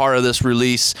be a part of this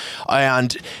release.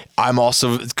 And I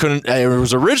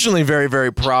was originally very,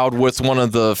 very proud with one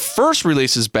of the first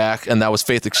releases back, and that was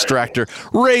Faith Extractor,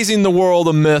 raising the world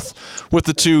a myth with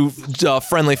the two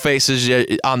friendly faces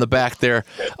on the back there.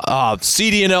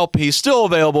 CD and LP still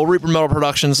available. Reaper Metal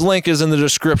Productions, link is in the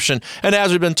description. And as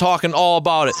we've been talking all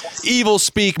about it, Evil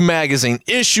Speak Magazine,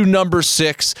 issue number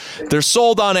 6. They're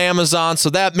sold on Amazon, so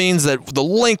that means that the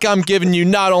link I'm giving you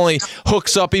not only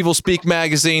hooks up Evil Speak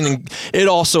Magazine, and it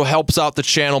also helps out the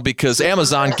channel because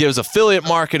Amazon gives affiliate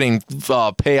marketing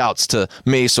payouts to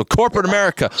me. So corporate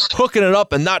America hooking it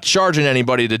up and not charging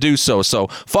anybody to do so. So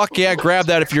fuck yeah, grab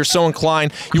that if you're so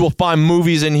inclined. You will find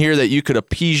movies in here that you could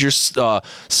appease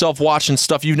yourself watching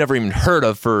stuff you've never even heard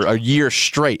of for a year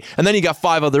straight. And then you got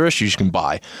 5 other issues you can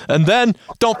buy. And then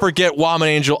don't forget Woman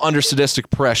Angel Under Sadistic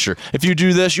Pressure. If you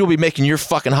do this, you'll be making your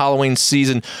fucking Halloween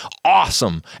season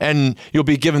awesome. And you'll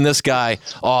be giving this guy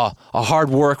a hard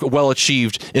work well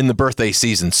achieved in the birthday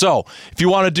season. So if you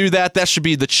want to do that should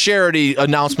be the charity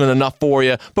announcement enough for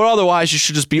you. But otherwise, you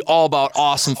should just be all about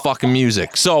awesome fucking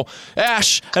music. So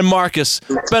Ash and Marcus,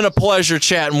 been a pleasure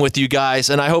chatting with you guys,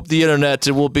 and I hope the internet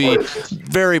will be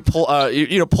very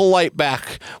polite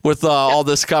back with all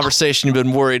this conversation you've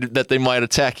been worried that they might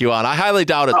attack you on. I highly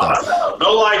doubt it, though.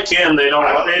 Don't like him. They don't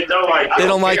like you. They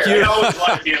don't like you? They always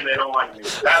like him. They don't like me.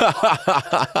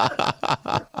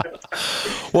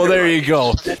 Well, there you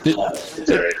go.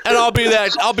 And I'll be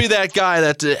that guy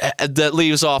that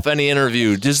leaves off any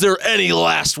interview. Is there any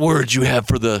last words you have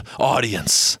for the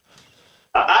audience?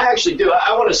 I actually do.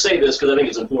 I want to say this because I think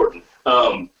it's important.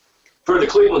 For the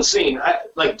Cleveland scene,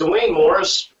 like Dwayne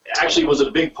Morris actually was a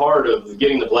big part of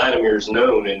getting the Vladimirs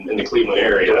known in the Cleveland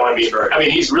area. I mean,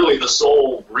 he's really the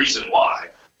sole reason why.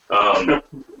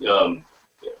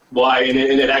 Why, and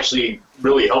it actually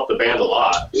really helped the band a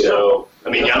lot. Yeah. So, I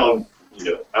mean, I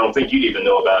don't think you'd even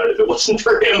know about it if it wasn't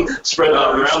for him spreading it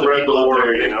around the people out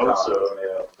there,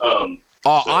 So,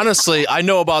 honestly, I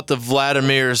know about the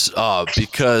Vladimirs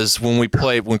because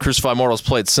when Crucified Mortals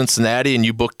played Cincinnati and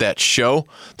you booked that show,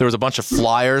 there was a bunch of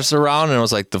flyers around and it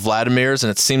was like the Vladimirs, and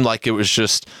it seemed like it was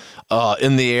just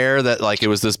in the air that like it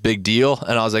was this big deal,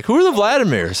 and I was like, "Who are the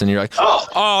Vladimirs?" And you're like,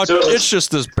 "Oh, so it's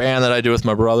just this band that I do with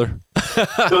my brother." So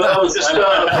that was just,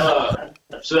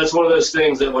 so that's one of those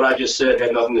things that what I just said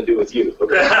had nothing to do with you.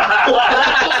 Okay.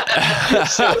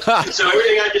 so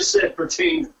everything I just said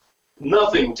pertained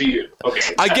nothing to you.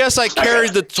 Okay. I guess I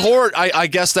carried the torch. I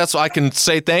guess that's what I can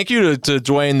say. Thank you to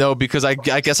Dwayne though, because I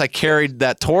guess I carried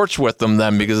that torch with them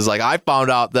then, because it's like I found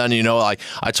out then, you know, like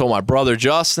I told my brother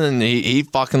Justin, he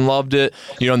fucking loved it,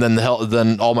 you know, and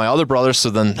then all my other brothers. So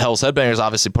then Hell's Headbangers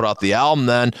obviously put out the album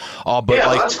then. But yeah,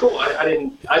 like that's cool. I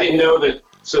didn't know that.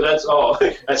 So that's all.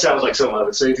 That sounds like something I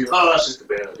would say to you. Oh, that's just a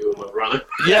band I do with my brother.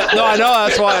 Yeah, no, I know.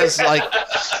 That's why it's like,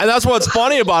 and that's what's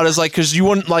funny about it is like, because you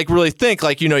wouldn't like really think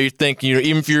like, you know, you think, you know,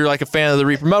 even if you're like a fan of the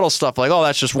Reaper metal stuff, like, oh,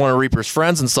 that's just one of Reaper's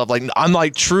friends and stuff. Like, I'm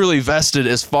like truly vested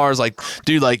as far as like,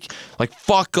 dude, like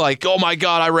fuck, like, oh my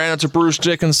god, I ran into Bruce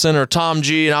Dickinson or Tom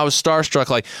G and I was starstruck.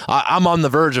 Like, I'm on the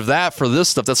verge of that for this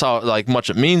stuff. That's how like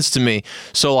much it means to me.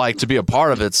 So like to be a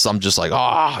part of it, I'm just like,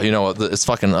 you know, it's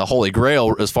fucking a holy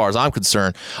grail as far as I'm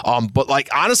concerned. But like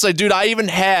honestly, dude, I even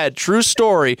had true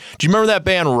story. Do you remember that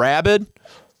band Rabid?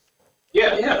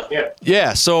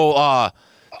 Yeah. So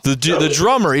the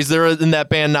drummer, he's there in that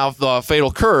band now,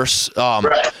 Fatal Curse,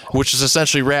 Right. which is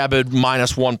essentially Rabid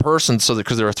minus one person, so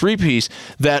because they're a 3-piece.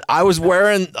 That I was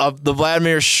wearing the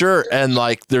Vladimir shirt, and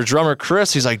like their drummer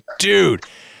Chris, he's like, dude,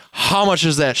 how much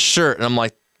is that shirt? And I'm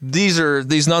like, these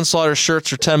Nunslaughter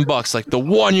shirts are $10. Like the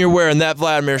one you're wearing, that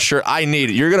Vladimir shirt, I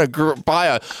need it. You're gonna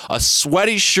buy a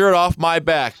sweaty shirt off my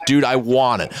back, dude. I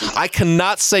want it. I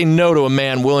cannot say no to a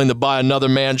man willing to buy another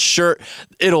man's shirt.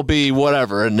 It'll be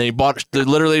whatever. And they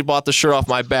literally bought the shirt off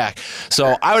my back.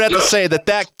 So I would have to say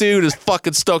that dude is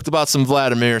fucking stoked about some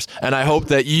Vladimirs, and I hope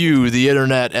that you, the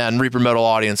internet and Reaper Metal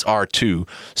audience, are too.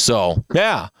 So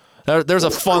yeah, there's a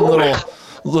fun little.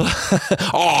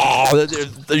 Oh,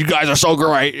 you guys are so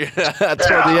great. Toward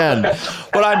the end,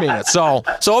 but I mean it. So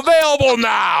available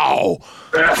now.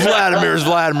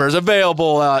 Vladimirs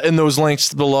available in those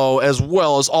links below, as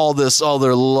well as all this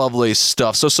other lovely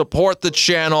stuff. So support the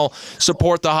channel,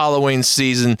 support the Halloween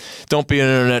season. Don't be an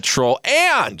internet troll.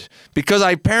 And because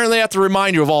I apparently have to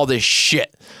remind you of all this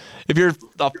shit. If you're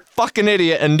a fucking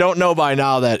idiot and don't know by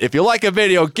now that if you like a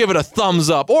video, give it a thumbs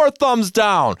up or a thumbs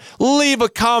down. Leave a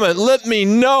comment. Let me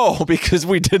know, because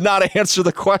we did not answer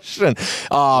the question.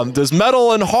 Does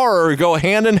metal and horror go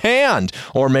hand in hand?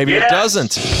 Or maybe it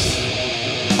doesn't.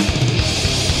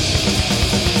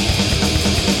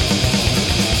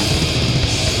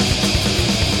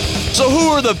 So who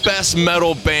are the best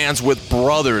metal bands with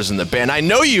brothers in the band? I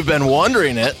know you've been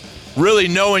wondering it. Really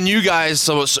knowing you guys,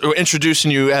 so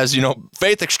introducing you as, you know,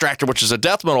 Faith Extractor, which is a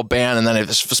death metal band, and then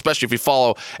especially if you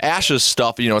follow Ash's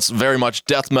stuff, you know, it's very much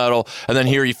death metal, and then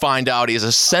here you find out he's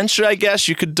essentially, I guess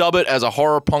you could dub it as a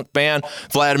horror punk band.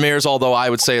 Vladimir's, although I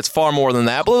would say it's far more than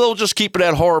that, but they'll just keep it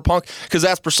at horror punk, because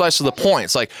that's precisely the point.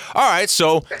 It's like, all right,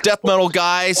 so death metal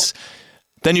guys,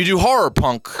 then you do horror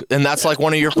punk, and that's like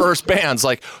one of your first bands.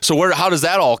 Like, so how does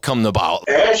that all come about?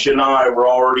 Ash and I were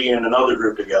already in another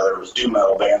group together. It was a doom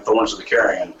metal band, Thorns of the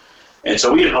Carrion. And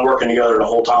so we had been working together the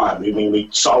whole time. I mean, we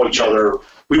saw each other.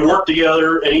 We worked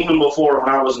together, and even before, when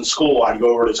I was in school, I'd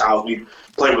go over to his house. We'd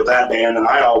play with that band, and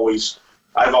I've always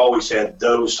had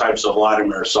those types of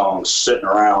Vladimir songs sitting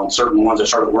around, certain ones I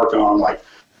started working on, like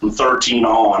from 13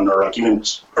 on, or like even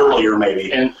earlier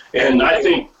maybe. And I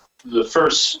think the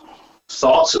first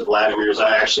thoughts of Vladimir's,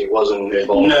 I actually wasn't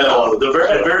involved. No,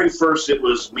 at very first it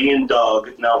was me and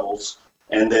Doug Nevels,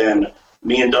 and then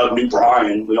me and Doug knew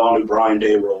Brian. We all knew Brian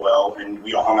Day real well, and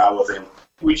we all hung out with him.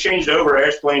 We changed over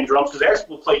Ash playing drums, because Ash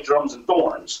played drums in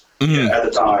Thorns at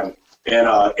the time. And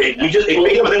it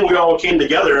became a thing. We all came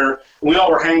together, and we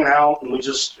all were hanging out, and we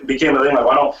just became a thing.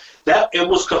 Like, it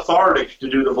was cathartic to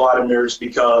do the Vladimir's,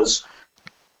 because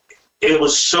it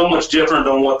was so much different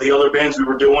than what the other bands we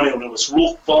were doing, and it was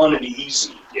real fun and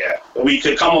easy. Yeah. And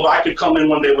I could come in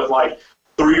one day with like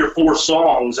 3 or 4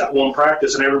 songs at one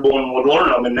practice, and everyone would learn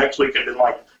them, and next week it'd been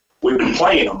like we've been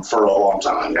playing them for a long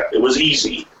time. Yeah. It was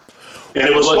easy. And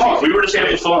it was fun. We were just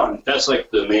having fun. That's like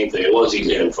the main thing. It was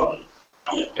easy and fun.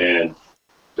 Yeah. And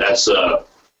that's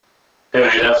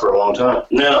haven't had that for a long time.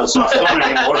 No, it's not fun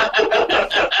anymore.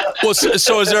 Well,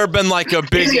 so has there been like a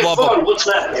big Easy love? Fun. What's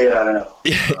that? Yeah, I know.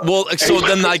 Well, so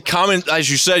then like comment, as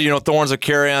you said, you know, Thorns of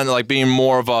Carrion, like being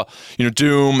more of a, you know,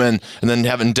 doom and then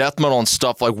having death metal and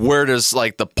stuff. Like, where does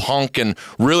like the punk and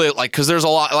really like, because there's a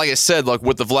lot, like I said, like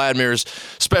with the Vladimirs,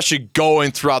 especially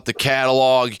going throughout the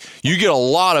catalog, you get a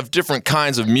lot of different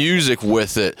kinds of music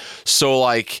with it. So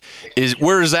like,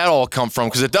 where does that all come from?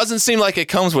 Because it doesn't seem like it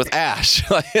comes with Ash.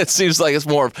 Like, it seems like it's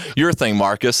more of your thing,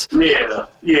 Marcus. Yeah,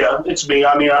 it's me.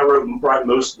 I mean, I write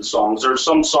most of the songs. There's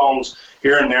some songs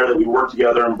here and there that we work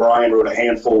together, and Brian wrote a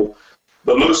handful,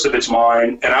 but most of it's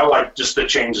mine. And I like just to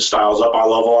change the styles up. I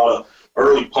love a lot of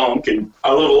early punk, and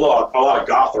I love a lot of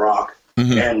goth rock,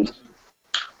 and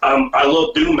I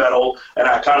love doom metal, and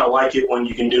I kind of like it when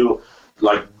you can do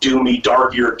like doomy,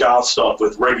 darker goth stuff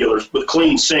with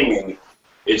clean singing.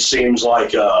 It seems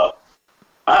like I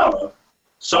don't know.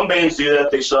 Some bands do that,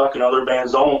 they suck, and other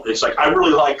bands don't. It's like I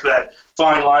really like that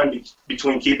fine line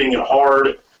between keeping it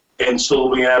hard and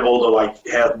still being able to like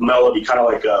have melody, kind of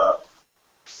like a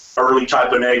early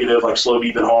type of Negative, like Slow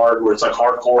Deep and Hard, where it's like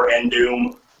hardcore and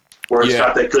doom, where it's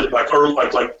got that good like early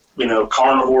like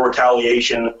Carnivore,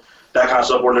 Retaliation, that kind of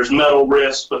stuff, where there's metal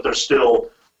riffs, but there's still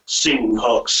singing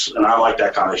hooks, and I like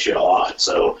that kind of shit a lot.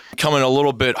 So coming a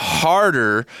little bit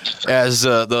harder, as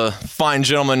the fine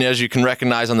gentleman, as you can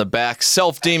recognize on the back,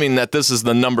 self-deeming that this is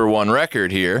the number one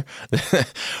record here.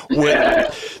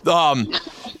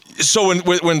 So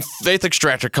when Faith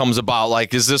Extractor comes about,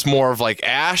 like, is this more of like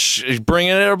Ash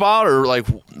bringing it about, or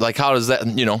like how does that,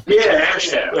 Yeah,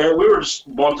 Ash. We were just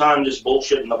one time just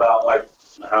bullshitting about like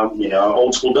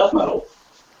old school death metal.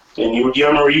 And you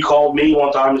remember you called me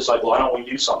one time, it's like, well, why don't we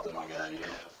do something like that?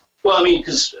 Well, I mean,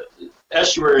 because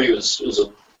Estuary was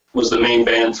the main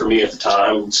band for me at the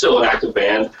time, still an active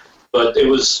band, but it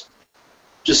was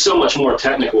just so much more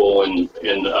technical, and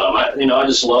I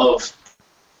just love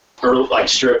like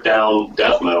stripped down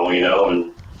death metal,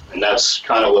 and that's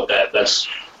kind of what it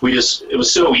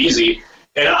was so easy.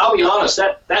 And I'll be honest,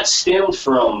 that stemmed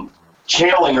from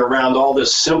channeling around all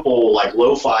this simple like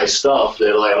lo-fi stuff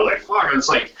that like, I was like, fuck, it's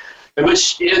like, I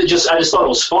just thought it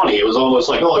was funny. It was almost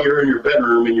like, oh, you're in your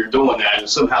bedroom and you're doing that, and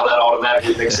somehow that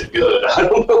automatically makes it good. I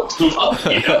don't know,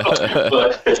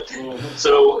 but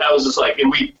so that was just like,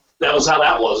 that was how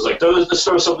that was. It was like, let's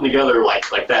throw something together like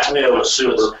that. Yeah, it was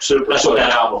super. That's what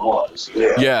that album was.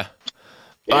 Yeah.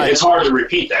 It's hard to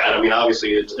repeat that. I mean,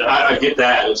 obviously, I get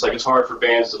that. It's like it's hard for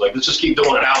bands to like, let's just keep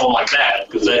doing an album like that,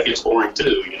 because that gets boring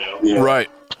too, Yeah. Right.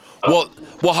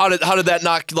 Well, how did that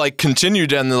not like continue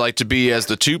then, like to be as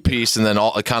the two piece, and then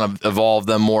all kind of evolve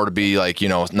them more to be like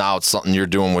now it's something you're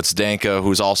doing with Zdenka,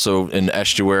 who's also in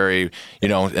Estuary,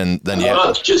 and then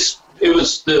just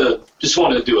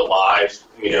wanted to do it live.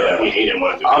 He didn't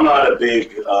want to do it. I'm not a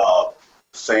big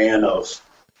fan of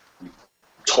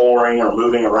touring or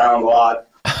moving around a lot.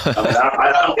 I mean,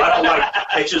 I don't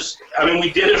like. We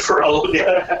did it for a little bit.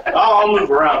 I'll move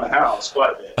around the house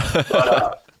quite a bit,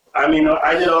 but I did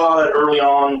a lot of that early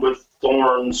on with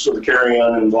Thorns, or the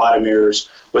Carrion, and Vladimir's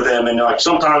with them, and like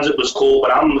sometimes it was cool,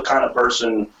 but I'm the kind of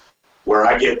person where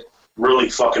I get really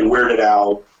fucking weirded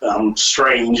out. I'm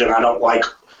strange, and I don't like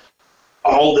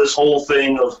all this whole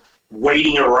thing of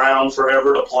waiting around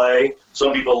forever to play.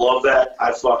 Some people love that.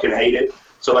 I fucking hate it.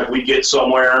 So like we get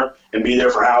somewhere and be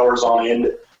there for hours on end,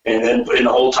 and then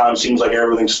the whole time seems like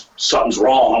something's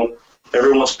wrong.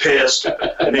 Everyone's pissed,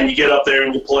 and then you get up there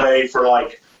and you play for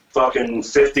like fucking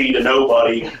 50 to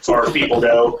nobody, as far as people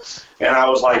go. And I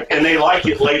was like, and they like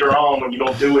it later on when you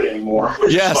don't do it anymore,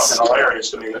 which is fucking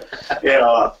hilarious to me. And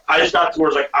I just got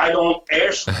towards like,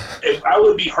 if I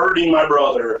would be hurting my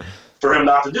brother for him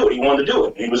not to do it. He wanted to do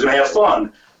it. He was going to have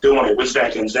fun doing it with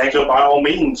Zdenka. And Zdenka, by all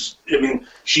means,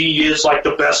 she is like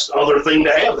the best other thing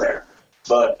to have there.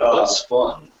 But that's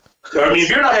fun. If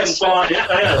you're not having fun,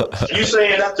 you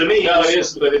saying that to me, no, it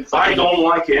is, but I don't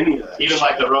like any of that. Even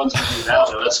like the runs we do now,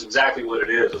 that's exactly what it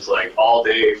is. It's like all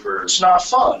day for. It's not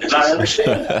fun, and I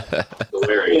understand that.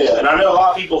 Hilarious. Yeah, and I know a lot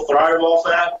of people thrive off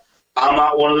that. I'm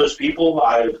not one of those people.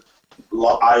 I don't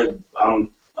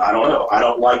know. I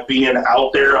don't like being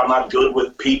out there. I'm not good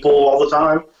with people all the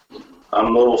time.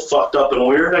 I'm a little fucked up and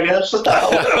weird, I guess.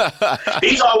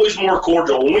 He's always more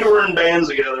cordial. When we were in bands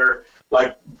together,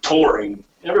 like touring,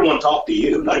 everyone talked to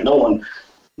you. Like no one.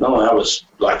 I was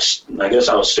like, I guess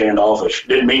I was standoffish.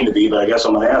 Didn't mean to be, but I guess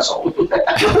I'm an asshole.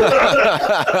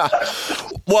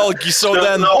 Well, so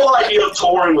then the whole idea of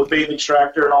touring with Faith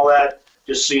Extractor and all that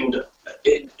just seemed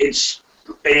it's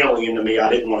alien to me. I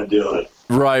didn't want to do it.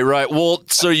 Right. Well,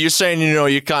 so you're saying,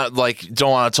 you kind of like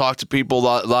don't want to talk to people,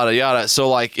 yada yada. So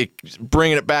like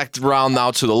bringing it back around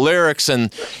now to the lyrics,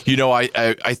 and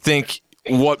I think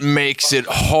what makes it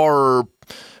horror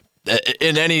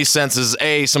in any sense is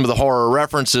some of the horror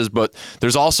references, but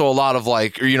there's also a lot of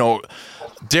like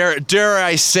dare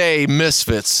I say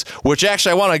Misfits, which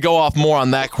actually I want to go off more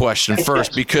on that question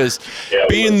first because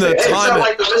being the time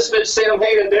like the Misfits, Sam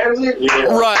Hain and Danzig? Yeah.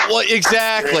 Right, well,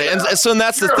 exactly. And so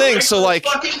that's the thing. So like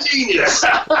fucking genius.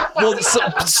 well,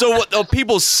 so what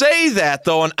people say that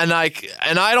though, and I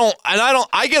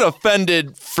get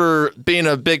offended for being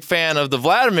a big fan of the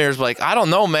Vladimirs. Like, I don't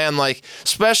know, man. Like,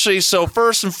 especially so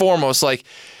first and foremost, like,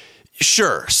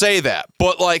 sure, say that.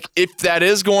 But, like, if that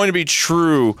is going to be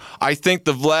true, I think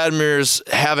the Vladimirs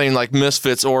having, like,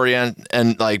 Misfits orient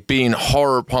and, like, being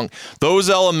horror punk, those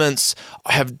elements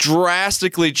have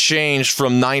drastically changed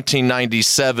from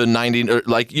 1997,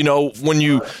 like, you know, when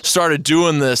you started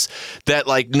doing this, that,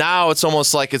 like, now it's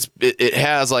almost like it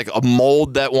has, like, a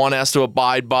mold that one has to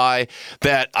abide by,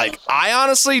 that, like, I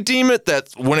honestly deem it that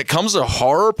when it comes to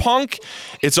horror punk,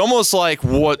 it's almost like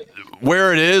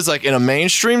where it is, like, in a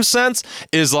mainstream sense,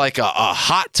 is like a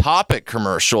Hot Topic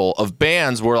commercial of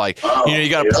bands where, like, you know, you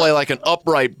got to play like an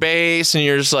upright bass, and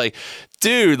you're just like,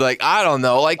 dude, like, I don't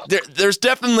know. Like, there's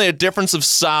definitely a difference of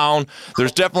sound.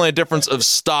 There's definitely a difference of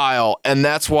style, and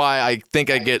that's why I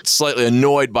think I get slightly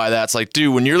annoyed by that. It's like,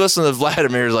 dude, when you're listening to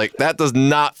Vladimir, like, that does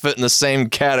not fit in the same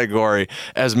category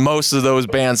as most of those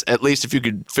bands, at least if you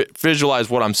could visualize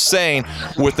what I'm saying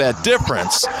with that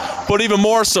difference. But even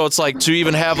more so, it's like to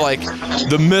even have, like,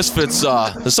 the Misfits,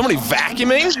 is somebody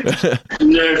vacuuming?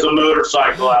 There's a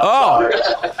motorcycle outside.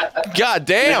 Oh, god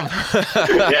damn.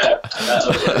 Yeah.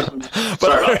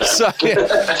 But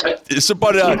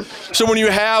so when you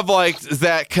have like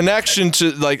that connection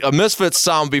to like a Misfits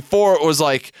sound, before it was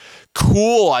like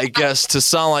cool, I guess, to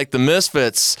sound like the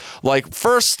Misfits. Like,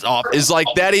 first off, is like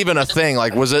that even a thing?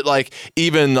 Like, was it like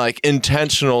even like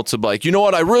intentional to like, you know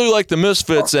what, I really like the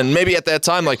Misfits, and maybe at that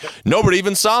time like nobody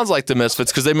even sounds like the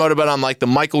Misfits because they might have been on like the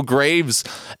Michael Graves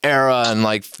era and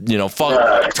like, you know,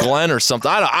 fuck Glenn or something.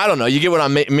 I don't know. You get what I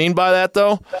mean by that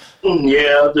though?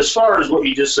 Yeah, as far as what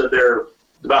you just said there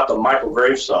about the Michael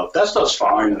Graves stuff, that stuff's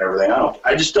fine and everything.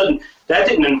 That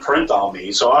didn't imprint on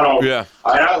me, so I don't. Yeah.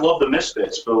 I love the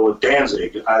Misfits, but with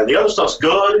Danzig, the other stuff's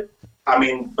good. I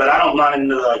mean, but I'm not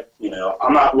into, like, you know,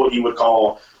 I'm not what you would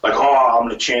call like, oh, I'm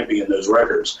going to champion those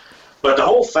records. But the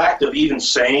whole fact of even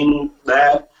saying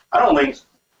that, I don't think,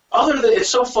 other than it's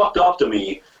so fucked up to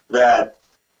me that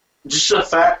just the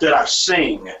fact that I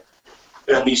sing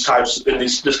in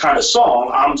this kind of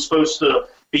song, I'm supposed to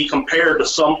be compared to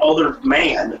some other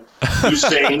man who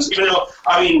sings. Even though,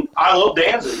 I mean, I love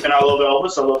Danzig and I love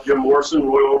Elvis, I love Jim Morrison,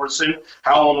 Roy Orbison,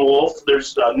 Howlin' Wolf.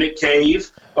 There's Nick Cave,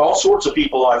 all sorts of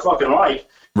people I fucking like.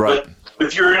 Right. But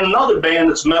if you're in another band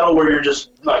that's metal, where you're just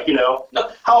like, you know,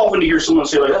 how often do you hear someone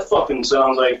say like, that fucking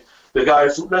sounds like the guy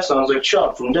that sounds like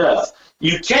Chuck from Death?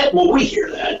 You can't. Well, we hear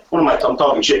that. I'm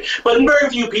talking shit. But very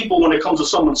few people, when it comes to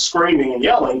someone screaming and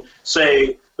yelling,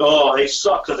 say, oh, they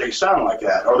suck because they sound like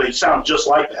that, or they sound just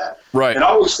like that. Right. And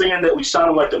always saying that we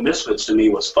sounded like the Misfits to me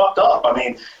was fucked up. I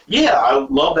mean, yeah, I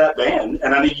love that band,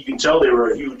 and I think you can tell they were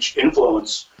a huge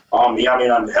influence on me. I mean,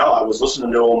 I was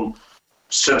listening to them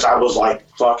since I was like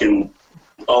fucking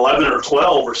 11 or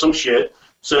 12 or some shit.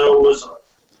 So it was,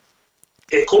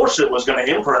 of course, it was going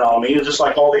to imprint on me, just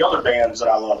like all the other bands that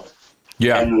I love.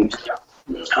 Yeah. And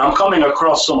I'm coming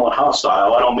across somewhat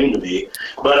hostile. I don't mean to be,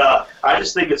 but I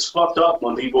just think it's fucked up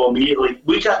when people immediately.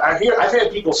 I've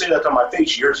had people say that to my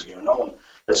face years ago. No one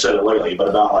has said it lately, but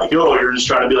about like, oh, you're just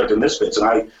trying to be like the Misfits, and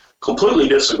I completely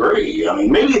disagree. I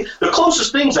mean, maybe the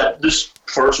closest things at this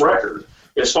first record,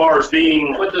 as far as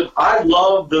being, I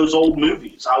love those old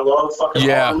movies. I love fucking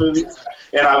horror movies.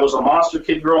 And I was a monster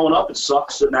kid growing up. It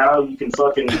sucks that now you can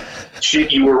fucking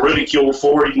shit you were ridiculed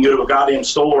for. You can go to a goddamn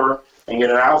store and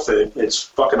get an outfit. It's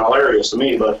fucking hilarious to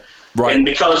me. But and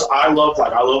because I love the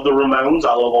Ramones,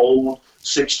 I love old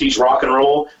 60s rock and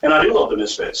roll, and I do love the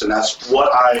Misfits, and that's what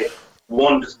I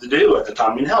wanted to do at the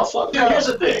time. I mean, hell, fuck. Yeah, here's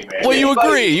the thing, man. Well, you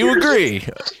agree.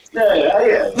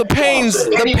 Yeah. The pain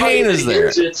is there.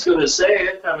 It's going to say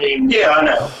it. I mean, yeah, I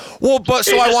know. Well, but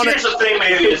so I want to. Here's the thing,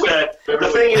 maybe, is that the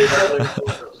thing is,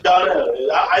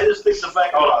 I just think the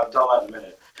fact. Hold on, I'll tell that in a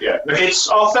minute. Yeah, it's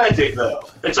authentic though.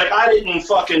 It's like I didn't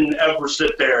fucking ever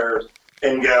sit there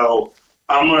and go,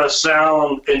 I'm gonna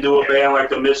sound and do a band like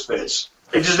the Misfits.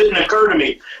 It just didn't occur to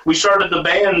me. We started the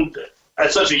band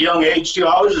at such a young age too.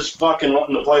 I was just fucking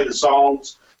wanting to play the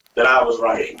songs that I was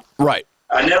writing. Right.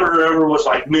 I never ever was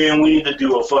like, man, we need to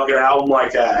do a fucking album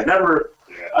like that.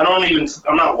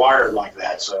 I'm not wired like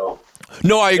that, so.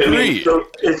 No, I agree.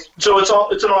 It's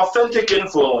an authentic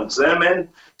influence. Them and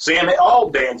Sam, all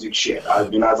Danzig shit. I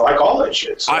mean, I like all that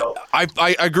shit. So.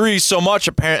 I agree so much.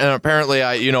 And apparently,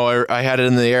 I had it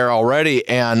in the air already,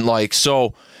 and like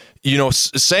so.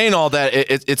 saying all that,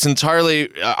 it's entirely.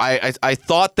 I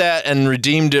thought that and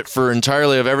redeemed it for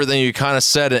entirely of everything you kind of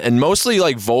said, and mostly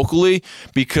like vocally,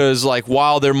 because like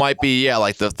while there might be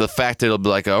like the fact that it'll be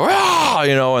like a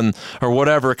and or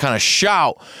whatever kind of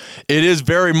shout, it is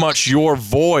very much your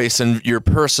voice and your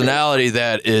personality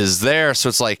that is there. So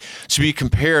it's like to be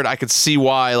compared, I could see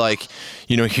why like.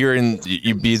 Hearing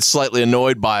you'd be slightly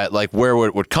annoyed by it, like where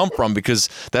it would come from, because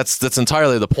that's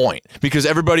entirely the point. Because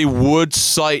everybody would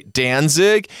cite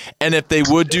Danzig, and if they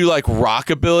would do like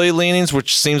rockabilly leanings,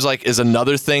 which seems like is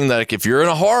another thing that like, if you're in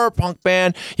a horror punk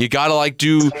band, you gotta like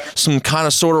do some kind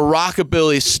of sort of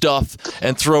rockabilly stuff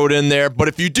and throw it in there. But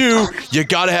if you do, you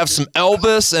gotta have some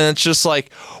Elvis, and it's just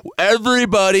like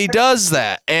everybody does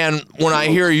that. And when I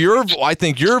hear I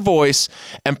think your voice,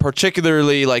 and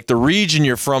particularly like the region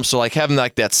you're from, so like having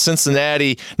like that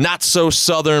Cincinnati, not so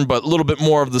southern, but a little bit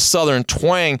more of the southern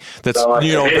twang that's,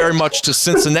 very much to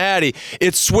Cincinnati,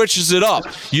 it switches it up.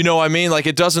 You know what I mean? Like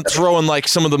it doesn't throw in like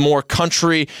some of the more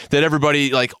country that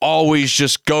everybody like always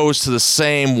just goes to the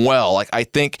same well. Like I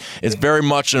think it's very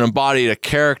much an embodied a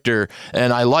character,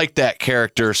 and I like that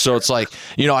character. So it's like,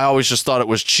 I always just thought it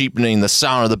was cheapening the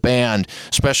sound of the band,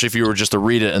 especially if you were just to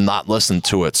read it and not listen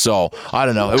to it. So I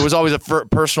don't know. It was always a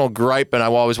personal gripe, and I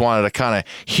always wanted to kind of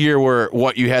hear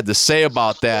what you had to say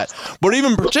about that. But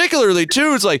even particularly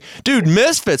too, it's like, dude,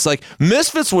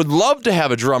 Misfits would love to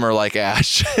have a drummer like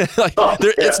Ash.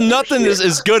 It's nothing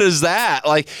as good as that.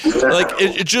 Like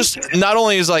it just not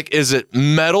only is it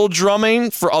metal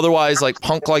drumming for otherwise like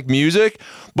punk like music,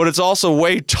 but it's also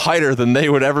way tighter than they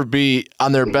would ever be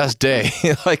on their best day.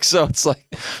 So it's like,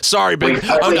 sorry, big.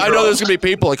 I know there's gonna be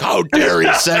people like, how dare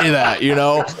he say that?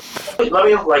 Let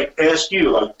me ask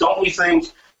you, don't we think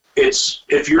it's,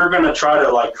 if you're going to try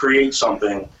to create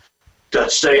something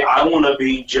that say, I want to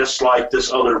be just like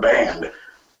this other band,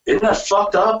 isn't that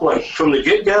fucked up from the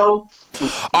get-go?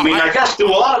 I guess, do a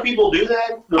lot of people do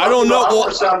that? I don't know. I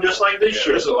want to sound just like this shit.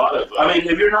 There's a lot of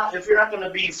if you're not going to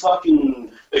be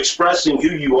fucking expressing who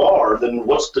you are, then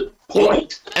what's the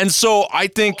point? And so I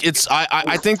think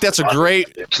I think that's a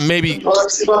great maybe. Well,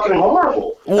 that's fucking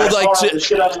horrible. Well, that's the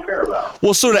shit I don't care about.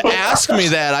 Well, so to ask me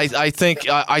that, I think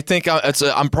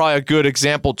I'm probably a good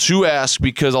example to ask,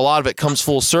 because a lot of it comes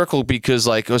full circle. Because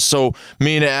so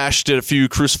me and Ash did a few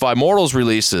Crucified Mortals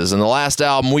releases, and the last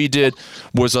album we did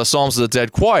was Psalms of the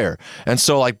Dead Choir. And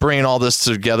so bringing all this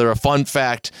together, a fun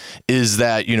fact is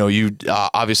that you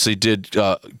obviously did.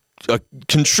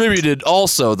 Contributed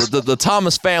also. The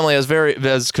Thomas family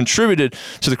has contributed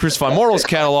to the Crucified Mortals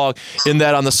catalog, in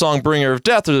that on the song Bringer of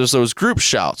Death there's those group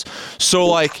shouts.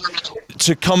 So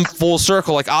to come full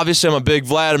circle, obviously I'm a big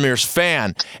Vladimir's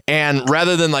fan, and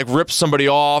rather than rip somebody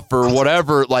off or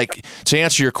whatever, to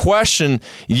answer your question,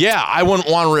 yeah, I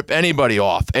wouldn't want to rip anybody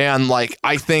off. And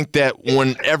I think that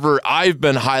whenever I've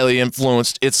been highly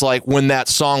influenced, it's when that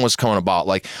song was coming about.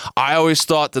 I always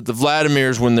thought that the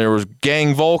Vladimirs, when there was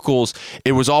gang vocals,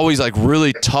 it was always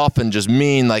really tough and just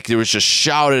mean. It was just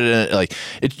shouted, and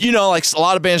a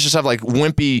lot of bands just have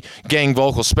wimpy gang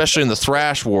vocals, especially in the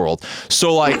thrash world.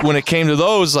 So when it came to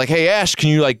those, hey Ash, can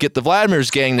you get the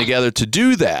Vladimirs gang together to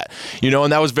do that?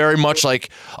 And that was very much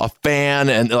a fan,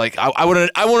 and I would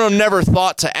have never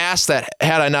thought to ask that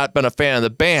had I not been a fan of the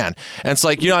band. And it's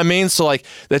you know what I mean? So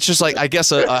that's just I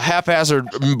guess a haphazard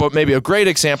but maybe a great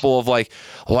example of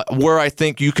where I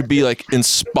think you could be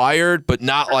inspired but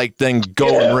not then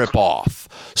go and rip off.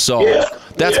 So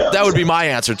that would be my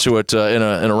answer to it in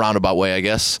a roundabout way, I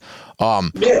guess.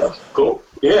 Cool.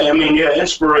 Yeah,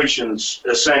 inspiration's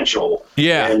essential.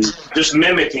 Yeah. And just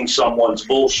mimicking someone's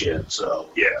bullshit, so,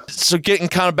 yeah. So getting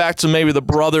kind of back to maybe the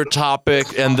brother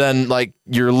topic, and then,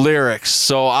 your lyrics.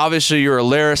 So obviously you're a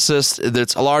lyricist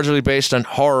that's largely based on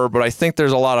horror, but I think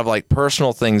there's a lot of,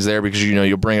 personal things there, because,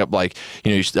 you'll bring up, I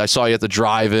saw you at the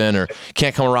drive-in, or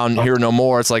Can't Come Around Here No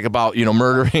More. It's, about,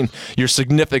 murdering your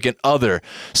significant other.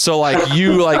 So,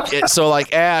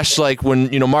 Ash,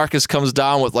 when, Marcus comes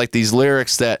down with, these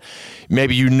lyrics that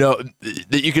maybe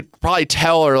that you could probably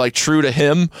tell are true to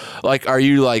him, are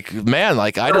you man,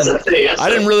 I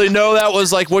didn't really know that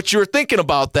was what you were thinking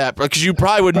about that, because you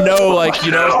probably would know if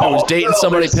I was dating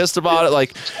somebody pissed about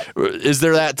it, is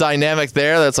there that dynamic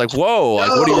there that's whoa, what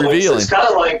are you revealing? It's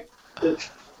kind of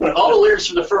all the lyrics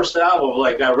from the first album,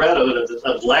 I read it,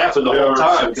 I'm laughing the whole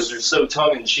time because they're so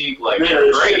tongue in cheek,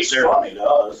 they're great. It's funny to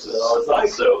us.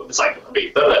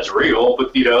 That's real,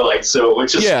 but so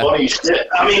it's just funny shit.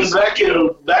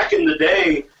 Back in the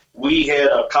day, we had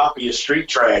a copy of Street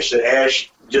Trash that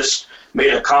Ash just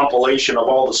made a compilation of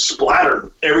all the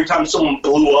splatter every time someone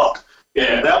blew up.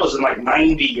 Yeah, that was in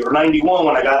 90 or 91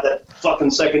 when I got that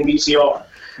fucking second VCR.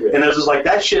 And it was just like,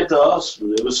 that shit to us,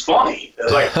 it was funny. It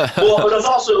was like, well, but it was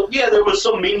also, there was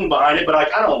some meaning behind it, but like,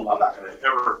 I'm not going to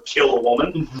ever kill a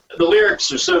woman. The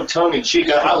lyrics are so tongue-in-cheek.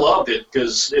 I loved it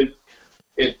because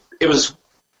it was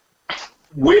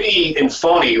witty and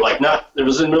funny. Like, there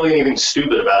wasn't really anything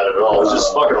stupid about it at all. It was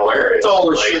just fucking hilarious. It's all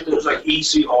the shit that was like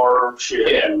easy horror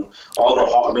shit. Yeah. And all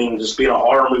just being a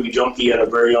horror movie junkie at a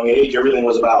very young age, everything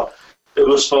was about, it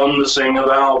was fun to sing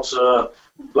about,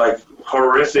 like,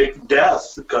 horrific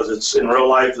death, because it's in real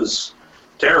life is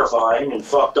terrifying and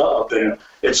fucked up, and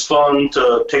it's fun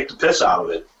to take the piss out of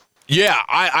it. Yeah,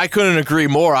 I couldn't agree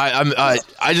more. I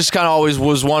just kind of always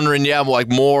was wondering, like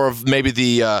more of maybe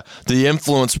the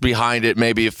influence behind it.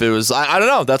 Maybe if it was, I don't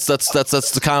know. That's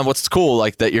the kind of what's cool,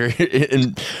 like that you're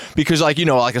in, because like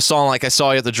like a song like I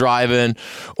Saw You at the Drive-In,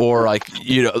 or like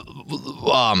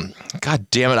God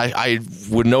damn it, I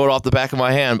would know it off the back of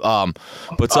my hand.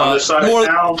 But On the Side more, of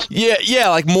Town? yeah,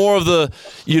 like more of the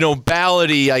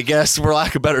ballady, I guess, for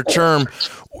lack of a better term.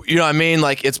 You know what I mean?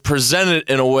 Like, it's presented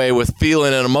in a way with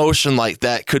feeling and emotion like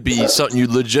that could be something you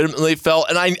legitimately felt.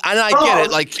 And I get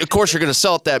it. Like, of course, you're going to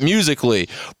sell it that musically,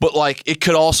 but, like, it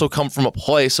could also come from a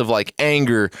place of, like,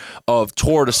 anger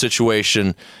toward a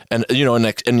situation and,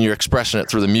 and you're expressing it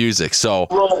through the music. So,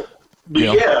 well,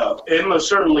 yeah, it most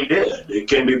certainly did. It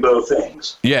can be both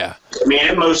things. Yeah. I mean,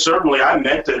 it most certainly, I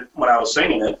meant it when I was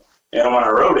singing it and when I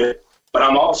wrote it, but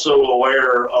I'm also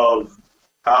aware of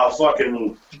how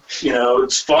fucking,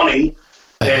 it's funny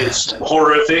and it's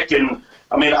horrific. And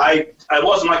I mean, I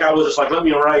wasn't like, I was just like, let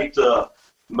me write the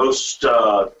most,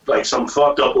 like some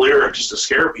fucked up lyric just to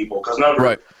scare people. Cause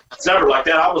it's never like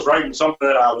that. I was writing something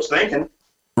that I was thinking.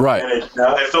 Right. And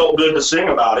it felt good to sing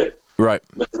about it. Right.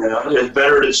 But, it's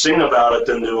better to sing about it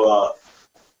than to,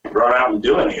 run out and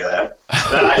do any of that.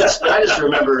 I just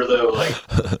remember though, like,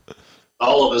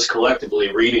 all of us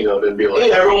collectively reading of it and being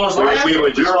like, everyone was like, we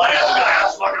would just laugh.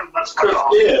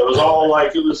 Yeah, it was all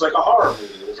like, it was like a horror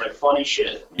movie. It was like funny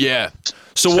shit. Yeah.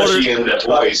 So especially in that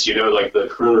voice, like the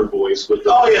crooner voice with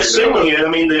the singing it. I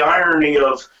mean, the irony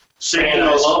of singing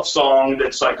a love song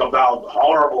that's like about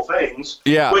horrible things,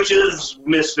 which is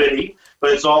misfitty,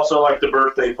 but it's also like the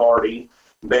Birthday Party,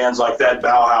 bands like that,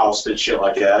 Bauhaus did shit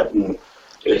like that, and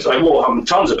it's like, well,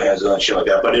 tons of bands done shit like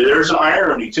that, but there's an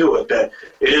irony to it that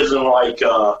it isn't like,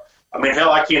 I mean,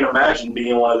 hell, I can't imagine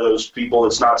being one of those people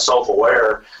that's not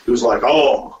self-aware who's like,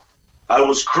 oh, I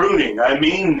was crooning. I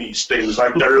mean these things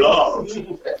like they're love. I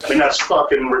mean, that's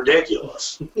fucking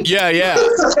ridiculous. Yeah.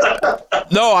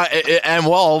 No, and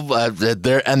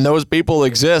those people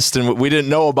exist, and we didn't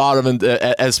know about them, and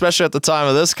especially at the time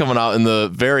of this coming out in the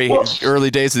very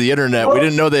early days of the internet, we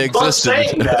didn't know they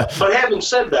existed. But having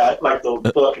said that, like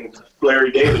the fucking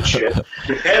Larry David shit,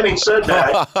 having said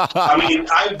that, I mean,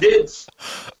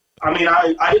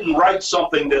 I didn't write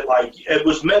something that, like, it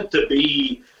was meant to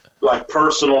be, like,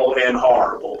 personal and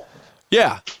horrible.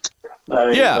 Yeah. I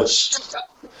mean, yeah.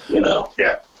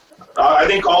 I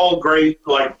think all great,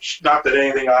 like, not that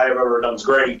anything I have ever done is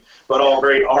great, but all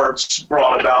great art's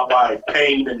brought about by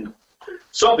pain and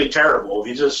something terrible. If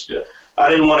you just,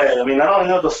 I didn't want to, I mean, I don't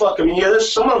know what the fuck, I mean,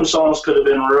 some of them songs could have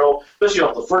been real, especially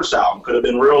off the first album, could have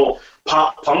been real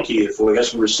pop punky if I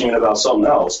guess we were singing about something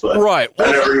else, but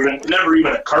that never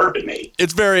even occurred to me.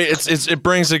 It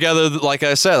brings together, like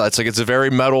I said, it's a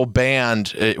very metal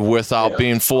band without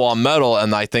being full on metal,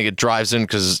 and I think it drives in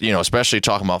because especially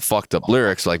talking about fucked up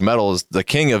lyrics, like metal is the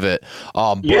king of it.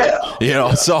 So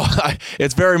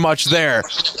it's very much there.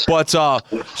 But so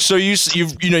you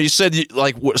said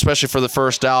like especially for the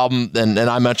first album, and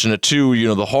I mentioned it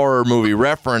too. The horror movie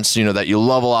reference. That you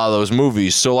love a lot of those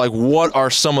movies. So like, what are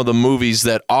some of the movies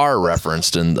that are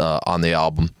referenced in on the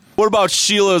album? What about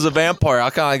Sheila as a Vampire?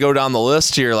 I'll kind of go down the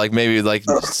list here, like maybe like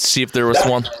see if there was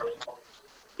one.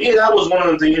 Yeah, that was one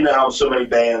of the how so many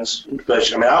bands,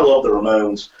 especially. I mean, I love the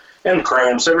Ramones and the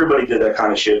Cramps. Everybody did that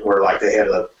kind of shit where like they had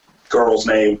a girl's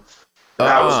name. And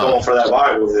I was going for that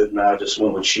vibe with it, and I just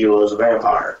went with Sheila as a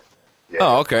Vampire. Yeah.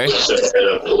 Oh, okay.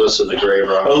 Alyssa the Grave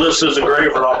Robber. Alyssa the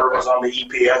Grave Robber was on the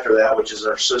EP after that, which is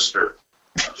her sister.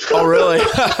 Oh, really?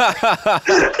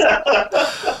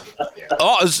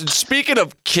 Oh, speaking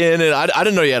of kin, and I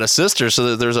didn't know you had a sister.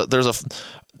 So there's a.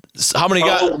 How many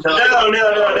guys? No.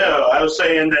 I was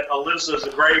saying that Alyssa's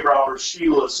the Grave Robber,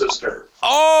 Sheila's sister.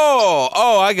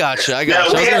 Oh, I got you. I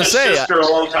was going to say, sister a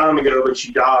long time ago, but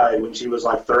she died when she was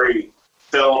like 3.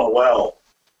 Fell in a well.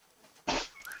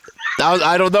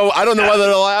 I don't know whether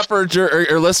to laugh or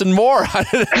listen more. I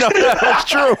didn't know that was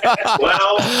true.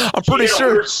 Well, I'm pretty she had sure.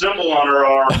 A weird symbol on her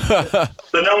arm,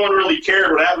 but no one really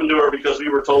cared what happened to her because we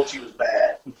were told she was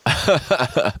bad.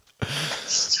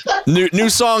 New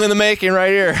song in the making right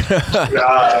here.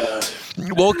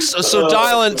 Well, so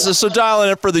dialing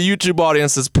it for the YouTube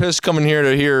audience that's pissed coming here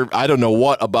to hear I don't know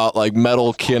what about like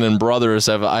metal kin and brothers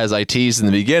as I teased in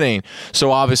the beginning.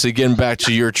 So obviously getting back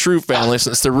to your true family,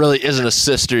 since there really isn't a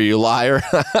sister, you liar.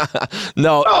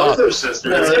 No. Oh, there's a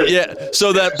sister. Yeah.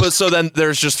 So then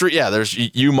there's just three. Yeah. There's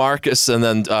you, Marcus, and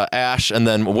then Ash, and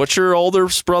then what's your older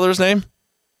brother's name?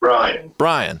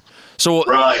 Brian. So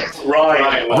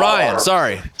Ryan.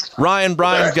 Sorry, Ryan.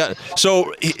 Brian got.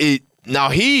 So now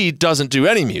he doesn't do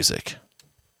any music.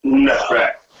 No.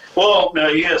 Right. Well,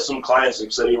 no, he has some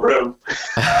classics that he wrote,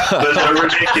 but they're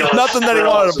ridiculous. Nothing that he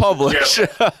wanted to publish. Yeah.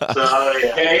 So,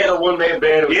 yeah, he had a one-man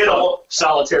band. He had a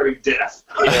Solitary Death.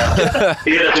 Yeah.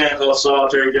 He had a band called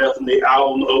Solitary Death, and the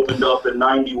album opened up in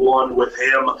 '91 with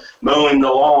him mowing the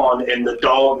lawn and the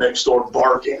dog next door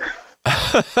barking.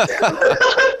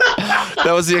 That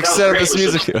was the extent of this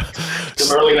music.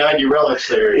 Some early '90s relics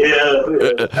there. Yeah,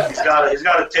 he's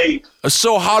got a tape.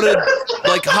 So how did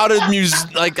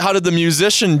the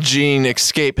musician gene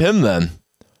escape him then?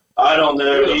 I don't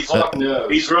know.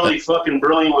 He's really fucking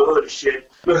brilliant with other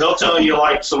shit. They'll tell you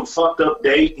like some fucked up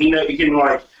date. He can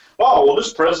like, oh well,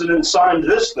 this president signed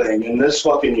this thing in this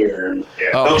fucking year. And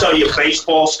they'll tell you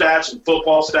baseball stats and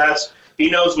football stats. He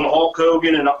knows when Hulk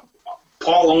Hogan and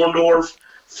Paul Orndorff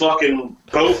fucking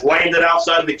both landed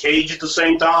outside the cage at the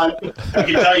same time. I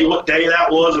can tell you what day that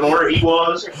was and where he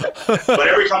was. But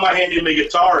every time I hand him a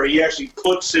guitar, he actually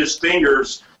puts his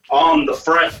fingers on the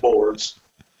fretboards.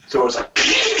 So it's like,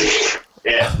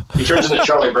 yeah. He turns into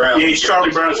Charlie Brown. Yeah, he's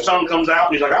Charlie Brown. His tongue comes out,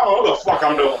 and he's like, I don't know what the fuck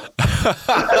I'm doing.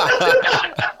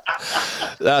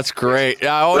 That's great.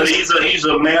 But he's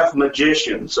a math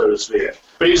magician, so to speak.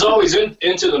 But he's always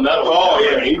into the metal. Oh,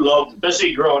 yeah, he loved it.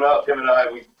 Especially growing up, him and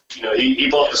I, he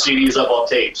bought the CDs up on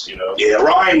tapes, Yeah,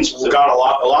 Ryan's got a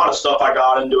lot of stuff I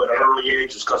got into at an early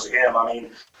age just because of him. I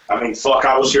mean, fuck,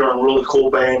 I was hearing really cool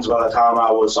bands by the time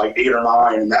I was like 8 or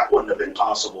 9, and that wouldn't have been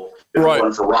possible if it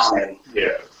wasn't for Ryan.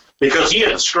 Yeah. Because he had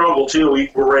to struggle, too.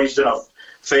 We were raised in a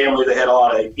family that had a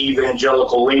lot of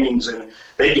evangelical leanings, and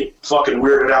they get fucking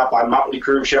weirded out by Motley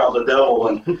Crue, Shout at the Devil,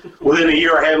 and within a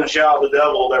year of having Shout at the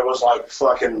Devil, there was like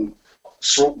fucking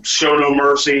Show No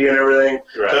Mercy and everything.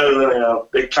 Right.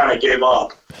 They kind of gave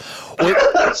up.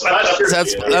 That's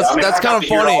kind of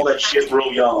funny. All that shit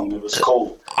real young. It was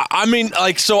cold. I mean,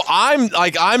 like, so I'm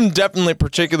definitely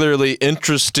particularly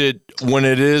interested when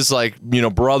it is like,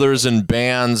 brothers and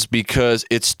bands, because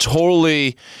it's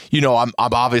totally, I'm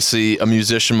obviously a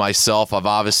musician myself. I've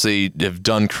obviously have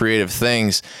done creative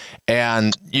things,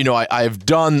 and I've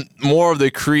done more of the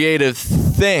creative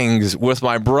things with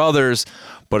my brothers.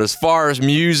 But as far as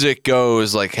music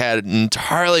goes, like, had an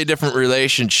entirely different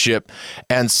relationship.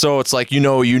 And so it's like,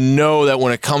 that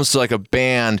when it comes to like a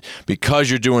band, because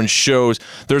you're doing shows,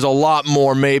 there's a lot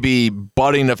more maybe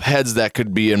butting of heads that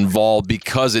could be involved,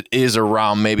 because it is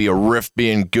around maybe a riff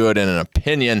being good and an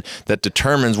opinion that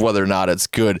determines whether or not it's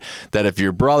good. That if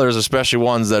your brothers, especially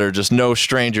ones that are just no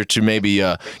stranger to maybe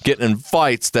getting in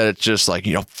fights, that it's just like,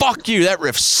 fuck you, that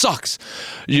riff sucks.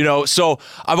 So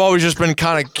I've always just been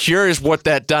kind of curious what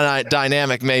that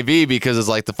dynamic may be, because it's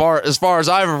like as far as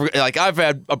I've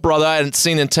had a brother I hadn't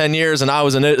seen in 10 years, and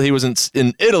he was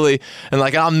in Italy, and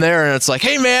like I'm there, and it's like,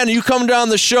 hey man, you come down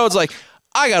the show? It's like,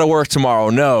 I gotta work tomorrow.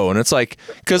 No. And it's like,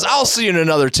 because I'll see you in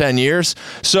another 10 years.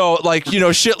 So like,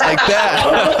 shit like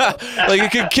that. Like,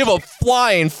 it could give a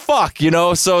flying fuck,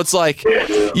 So it's like,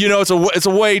 it's a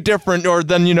way different. Or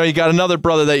then, you got another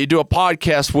brother that you do a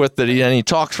podcast with and he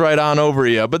talks right on over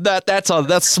you. But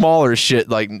that's smaller shit.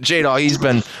 Like J-Dog, he's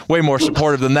been way more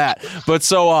supportive than that. But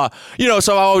so, so I've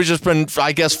always just been,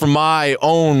 I guess, from my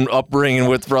own upbringing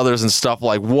with brothers and stuff,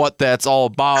 like what that's all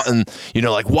about. And,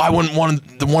 like, why wouldn't one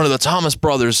of the Thomas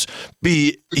brothers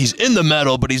he's in the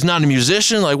metal, but he's not a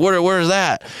musician? Like, where is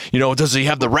that? Does he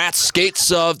have the Rat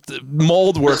Skates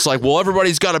mold where it's like, well,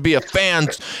 everybody's got to be a fan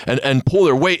and pull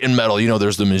their weight in metal?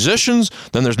 There's the musicians,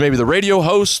 then there's maybe the radio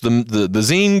host, the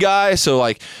zine guy. So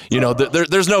like,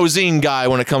 there's no zine guy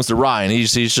when it comes to Ryan.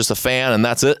 He's just a fan, and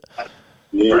that's it.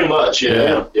 Yeah. Pretty much,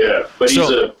 yeah. But he's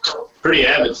a pretty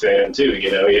avid fan too. He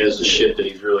has the shit that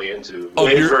he's really into.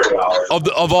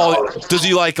 Of all, does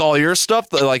he like all your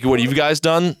stuff? Like what you guys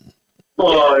done?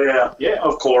 Oh yeah,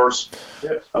 of course.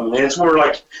 Yeah. It's more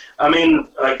like,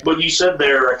 like what you said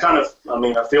there. I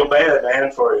feel bad,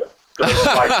 man, for you.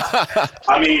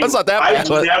 That's not that bad.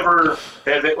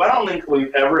 I don't think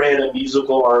we've ever had a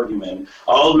musical argument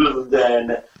other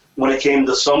than when it came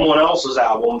to someone else's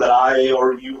album that I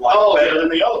or you like better than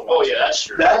the other one. Oh yeah, that's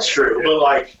true. That's true. Yeah. But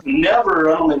like, never,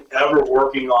 I don't think ever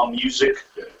working on music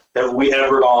have we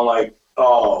ever gone like,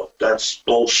 oh, that's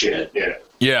bullshit. Yeah.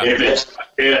 Yeah. If it's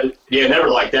never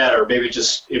like that, or maybe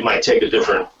just it might take a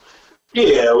different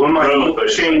Yeah, we might road, but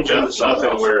change it's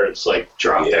nothing where it's like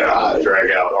drop down, drag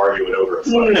out, arguing over a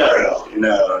fight.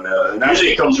 No.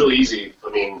 Usually it comes really easy. I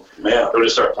mean, Yeah. they'll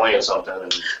just start playing something.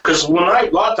 Because a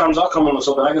lot of times I'll come in with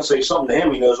something, I can say something to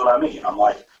him, he knows what I mean. I'm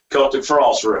like, Celtic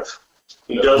Frost riff.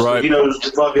 He does. Right. He knows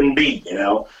the fucking beat, you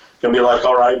know? Can be like,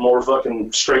 all right, more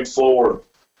fucking straightforward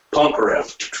punk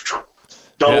riff.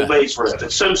 Double bass riff.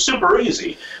 It's so super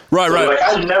easy. Right. Like,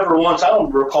 I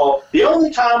don't recall. The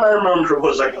only time I remember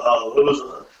was like, it was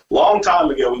a long time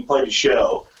ago we played a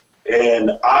show,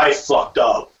 and I fucked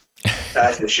up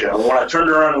at the show. When I turned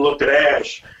around and looked at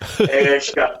Ash,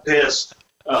 Ash got pissed.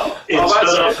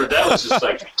 That was just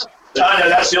like... I know,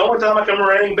 that's the only time I can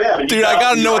remember anything bad. Dude, I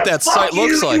gotta know what that site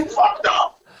looks like. You fucked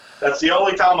up. That's the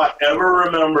only time I ever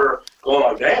remember going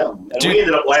like, damn. And Dude. we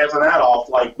ended up laughing that off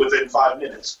like within 5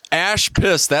 minutes. Ash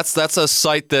Piss. That's a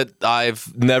site that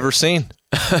I've never seen.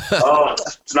 Oh,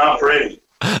 it's not pretty.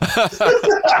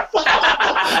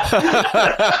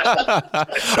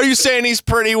 Are you saying he's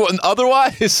pretty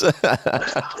otherwise?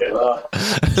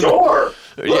 Sure.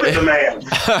 Look at the man.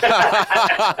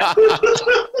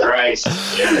 Christ.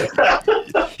 Yeah.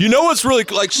 You know what's really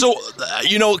like, so,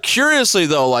 curiously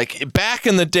though, like back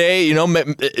in the day, now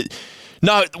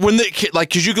when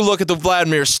because you could look at the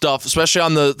Vladimir stuff, especially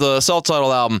on the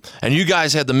self-titled album, and you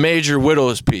guys had the major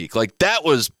Widow's Peak, like that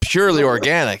was purely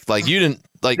organic. Like you didn't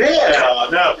like.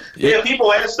 Yeah,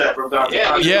 people ask that from time to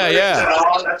time.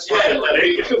 That's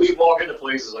we walk into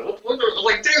places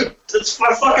like, dude, it's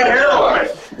my fucking hairline.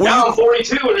 Now I'm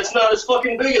 42 and it's not as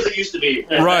fucking big as it used to be.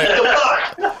 Right.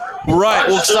 Right.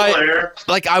 Well,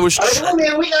 I was. I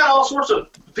mean, we got all sorts of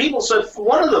people said.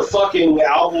 One of the fucking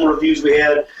album reviews we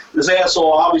had, this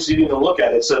asshole obviously didn't even look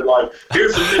at it. Said like,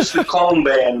 "Here's the Mystic Clone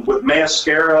Band with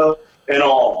mascara and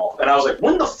all," and I was like,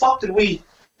 "When the fuck did we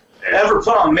ever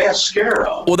put on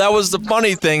mascara?" Well, that was the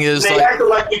funny thing is they acted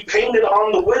like we painted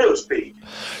on the Widow's Peak.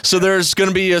 So there's going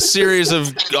to be a series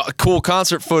of cool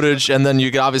concert footage, and then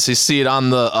you can obviously see it on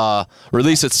the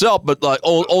release itself. But like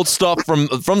old stuff from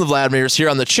the Vladimirs here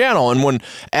on the channel. And when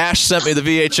Ash sent me the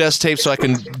VHS tape so I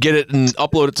can get it and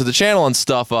upload it to the channel and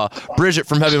stuff, Bridget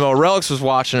from Heavy Metal Relics was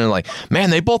watching and like, man,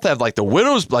 they both have like the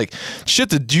Widows. Like,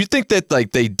 shit. Do you think that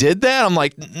like they did that? I'm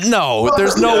like, no.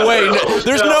 There's no way.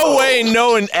 There's no way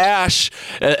knowing Ash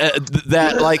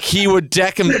that like he would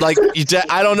deck him like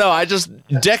I don't know. I just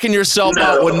decking yourself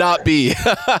out would not be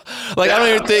like I don't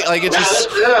even think like it's just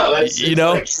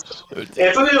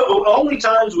If the only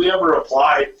times we ever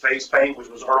applied face paint, which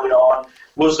was early on,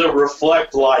 was to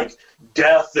reflect like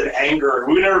death and anger.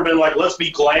 We've never been like, let's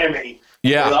be glammy.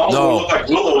 Yeah, we look like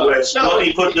Will-O-Wisp. Let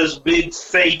me put this big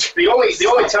fake. The only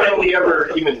time we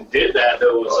ever even did that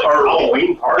though was like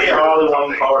Halloween party. Yeah,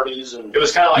 Halloween parties, and it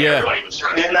was kind of like everybody was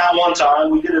trying. And that one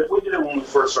time we did it when we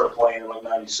first started playing in like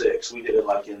 '96. We did it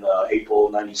like in April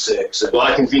of '96. Well,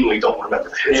 I conveniently don't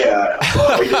remember that. Yeah,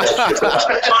 we did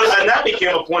that. And that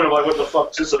became a point of like, what the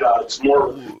fuck is this about? It's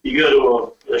more you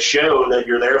go to a show that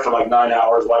you're there for like 9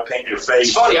 hours. Why paint your face?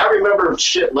 It's funny. I remember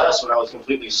shit less when I was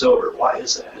completely sober. Why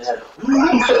is that?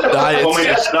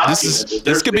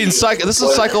 This could be this is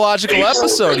a psychological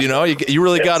episode. You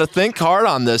really got to think hard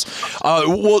on this.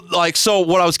 So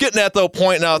what I was getting at though,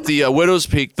 pointing out the Widow's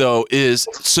Peak though, is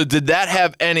so did that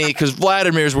have any? Because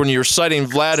Vladimir's, when you're citing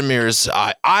Vladimir's,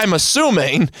 I'm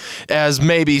assuming, as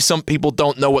maybe some people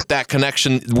don't know what that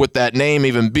connection with that name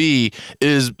even be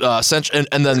is essential,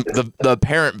 and then the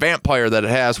apparent vampire that it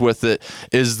has with it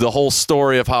is the whole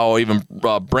story of how even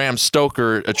Bram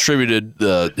Stoker attributed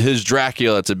his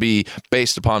Dracula to be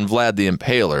based upon Vlad the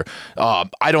Impaler.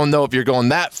 I don't know if you're going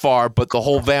that far, but the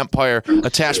whole vampire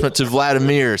attachment to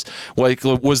Vladimir's,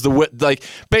 was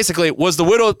the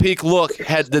Widow's Peak look?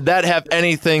 Did that have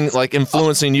anything like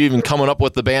influencing you even coming up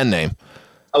with the band name?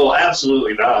 Oh,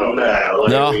 absolutely not.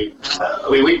 No.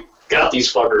 We got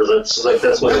these fuckers.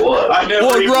 That's what it was.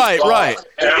 Right.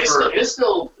 It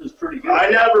still is pretty good. I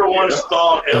never once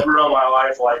thought ever in my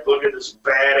life, like, look at this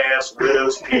badass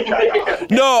Widow's Peak I got.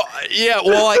 No, yeah,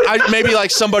 well, like maybe like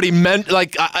somebody meant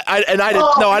like I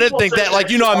didn't think that,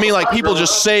 like, you know what I mean, like people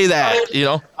just say that,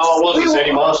 Oh, well, it's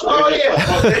Eddie Monster. Oh yeah,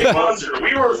 Eddie Monster.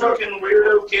 We were fucking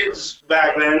weirdo kids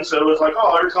back then, so it was like,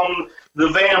 oh, here come the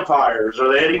vampires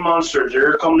or the Eddie Munsters.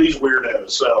 Here come these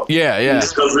weirdos. So yeah.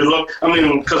 Because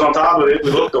on top of it,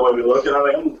 we look the way we look, and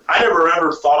I never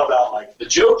ever thought about like the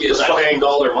joke is I banged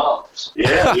all their moms.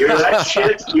 Yeah, you hear that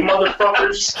shit, you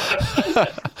motherfuckers.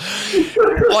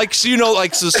 Like, so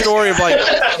like the story of like.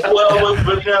 Well,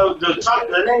 but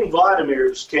the name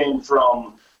Vladimir's came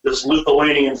from this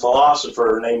Lithuanian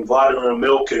philosopher named Vladimir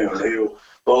Milkun who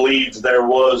believed there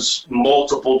was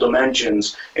multiple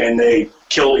dimensions, and they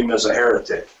killed him as a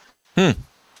heretic.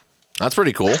 That's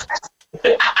pretty cool.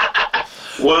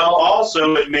 Well,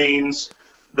 also it means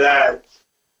that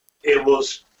it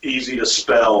was easy to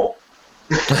spell.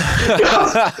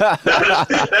 That's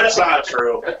not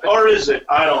true. Or is it?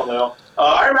 I don't know.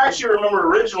 I actually remember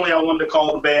originally I wanted to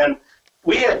call the band,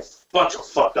 we had a bunch of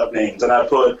fucked up names, and I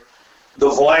put the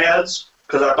Vlads,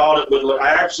 because I thought it would look,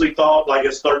 I actually thought like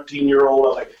as 13-year-old, I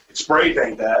was like, spray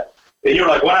paint that. And you were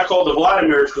like, when I called the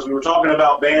Vladimirs, because we were talking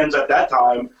about bands at that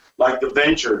time, like the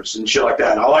Ventures and shit like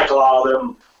that. And I like a lot of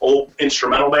them old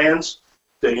instrumental bands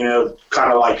that, you know,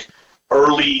 kind of like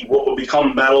early, what would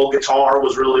become metal guitar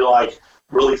was really like,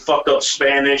 really fucked up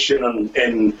Spanish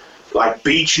and like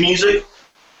beach music.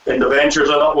 And the Ventures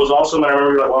I thought was awesome. And I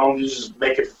remember like, why don't you just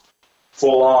make it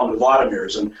full on the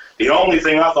Vladimirs? And the only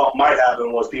thing I thought might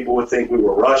happen was people would think we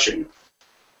were Russian.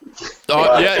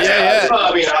 Oh, yeah.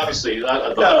 Well, I mean, obviously,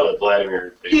 I thought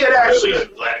Vladimir. Yeah, it actually.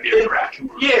 Vladimir Rack.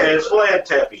 Yeah, it's Vlad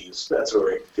Tepes. That's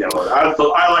right. You know,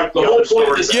 I like the whole point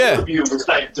of this Yeah. interview was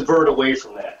like divert away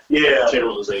from that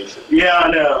generalization. Yeah, I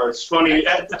know. It's funny.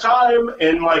 At the time,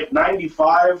 in like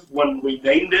 95, when we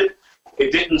named it,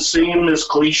 it didn't seem as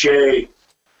cliche.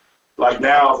 Like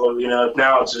now, you know,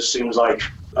 now it just seems like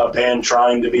a band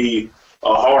trying to be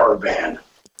a horror band.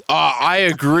 I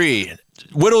agree.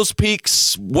 Widow's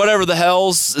Peaks, whatever the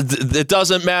hell's, it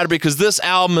doesn't matter because this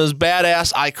album is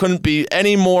badass. I couldn't be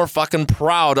any more fucking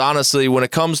proud, honestly, when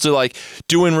it comes to like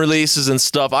doing releases and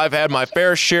stuff. I've had my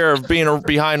fair share of being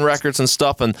behind records and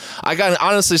stuff, and I gotta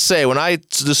honestly say, when I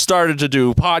just started to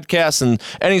do podcasts and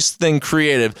anything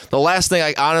creative, the last thing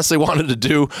I honestly wanted to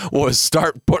do was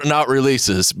start putting out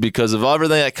releases because of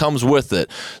everything that comes with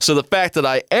it. So the fact that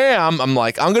I'm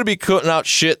like, I'm gonna be putting out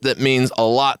shit that means a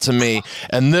lot to me,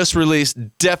 and this release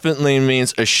definitely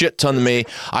means a shit ton to me.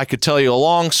 I could tell you a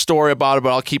long story about it, but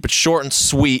I'll keep it short and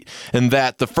sweet. In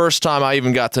that the first time I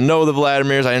even got to know the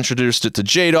Vladimirs, I introduced it to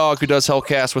J-Dog, who does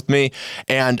Hellcast with me,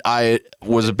 and I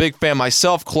was a big fan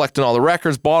myself, collecting all the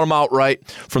records, bought them outright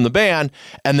from the band,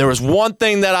 and there was one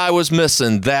thing that I was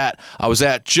missing, that I was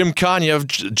at Jim Kanye,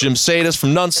 Jim Sadis from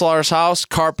Nunslaughter's house,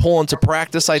 carpooling to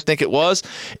practice, I think it was,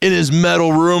 in his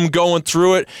metal room, going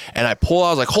through it, and I pull out, I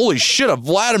was like, holy shit, a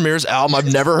Vladimir's album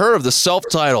I've never heard of, the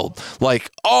self-titled,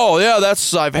 like, oh yeah,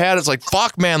 that's, I've had, it's like,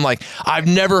 fuck man, like, I've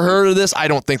never heard of this, I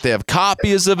don't think they have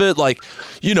copies of it, like,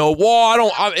 you know,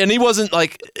 well, and he wasn't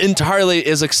like entirely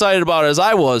as excited about it as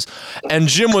I was, and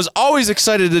Jim was always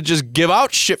excited to just give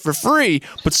out shit for free,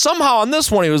 but somehow on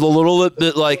this one he was a little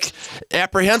bit like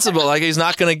apprehensive, like he's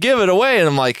not gonna give it away, and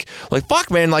I'm like fuck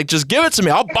man, like just give it to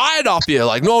me, I'll buy it off you,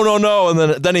 like no, and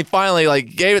then he finally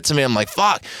like gave it to me. I'm like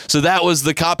fuck. So that was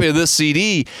the copy of this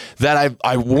CD that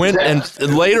I went and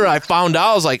later I found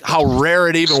out, I was like, how rare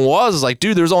it even was. Like,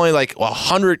 dude, there's only like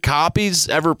 100 copies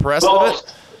ever pressed of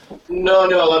it.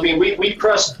 No. I mean, we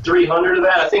pressed 300 of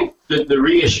that. I think the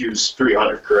reissue's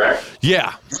 300, correct?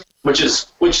 Yeah. Which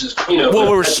is you know.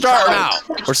 Well, we're starting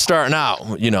out. We're starting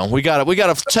out. You know, we gotta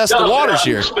test the waters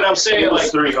here. But I'm saying It was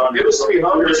like 300. It was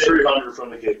 300. It was 300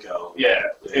 from the get-go. Yeah,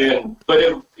 but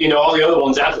you know, all the other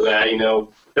ones after that, you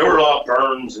know, There were a lot of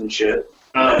burns and shit.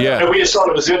 Yeah. And we just thought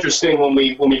it was interesting when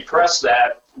we pressed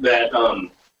that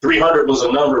 300 was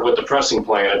a number with the pressing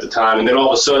plan at the time, and then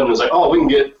all of a sudden it was like, oh, we can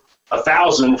get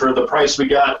 1,000 for the price we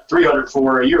got 300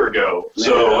 for a year ago.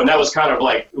 So, and that was kind of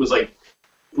like, it was like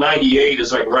 98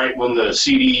 is like right when the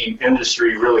CD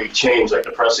industry really changed, like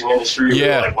the pressing industry. Yeah. We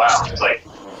were like, wow, it's like,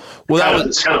 Well,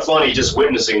 it's kind of funny just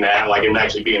witnessing that, like, and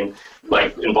actually being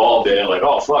like involved in it, like,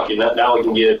 oh fuck, now we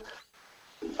can get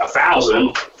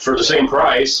 1,000 for the same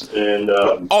price, and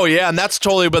oh yeah, and that's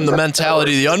totally been the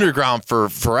mentality of the underground for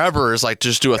forever. Is like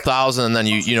just do 1,000 and then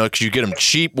you know because you get them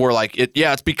cheap. Where like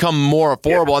it's become more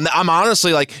affordable. And I'm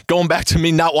honestly like going back to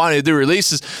me not wanting to do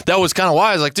releases. That was kind of why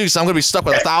I was like, dude, so I'm gonna be stuck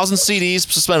with 1,000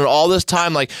 CDs, spending all this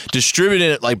time like distributing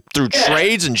it like through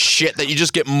trades and shit that you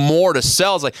just get more to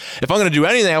sell. It's like if I'm gonna do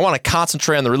anything, I want to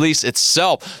concentrate on the release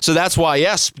itself. So that's why,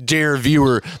 yes, dear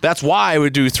viewer, that's why I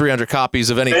would do 300 copies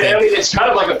of anything. I mean, it's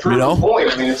kind of like a proven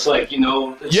point. I mean, it's like, you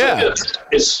know,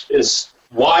 it's as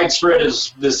widespread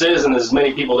as this is, and as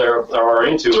many people there are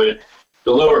into it,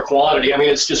 the lower quantity. I mean,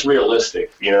 it's just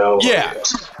realistic, you know. Yeah,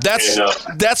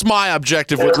 that's my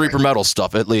objective with Reaper Metal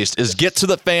stuff, at least, is get to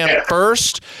the fan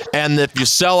first, and if you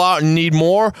sell out and need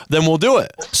more, then we'll do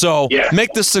it. So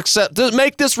make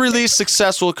this release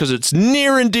successful, because it's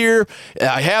near and dear.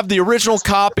 I have the original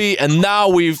copy, and now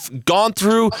we've gone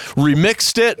through,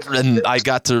 remixed it, and I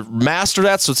got to master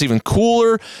that, so it's even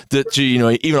cooler. That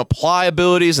even apply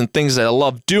abilities and things that I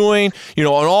love doing. An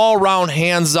all-around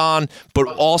hands-on, but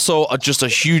also just a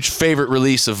huge favorite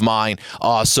release of mine.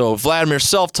 So Vladimir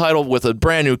self-titled with a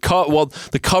brand new cut. Well,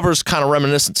 the cover's kind of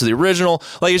reminiscent to the original.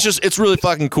 Like, it's really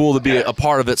fucking cool to be a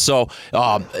part of it. So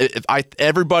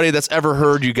everybody that's ever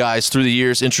heard you guys through the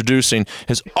years introducing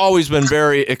has always been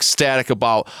very ecstatic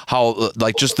about how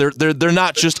they're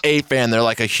not just a fan, they're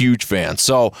like a huge fan.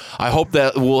 So I hope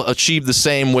that we'll achieve the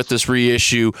same with this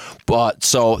reissue. But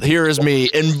so here is me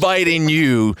inviting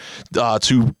you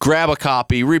to grab a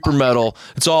copy, Reaper Metal.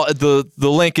 It's all the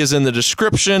link is in the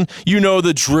description. You know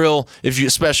the drill,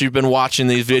 especially if you've been watching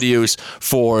these videos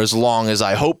for as long as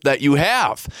I hope that you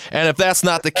have. And if that's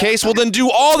not the case, well, then do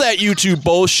all that YouTube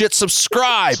bullshit.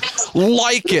 Subscribe,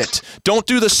 like it. Don't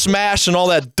do the smash and all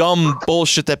that dumb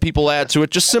bullshit that people add to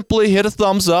it. Just simply hit a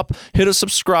thumbs up, hit a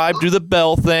subscribe, do the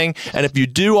bell thing. And if you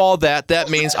do all that, that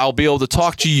means I'll be able to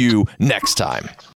talk to you next time.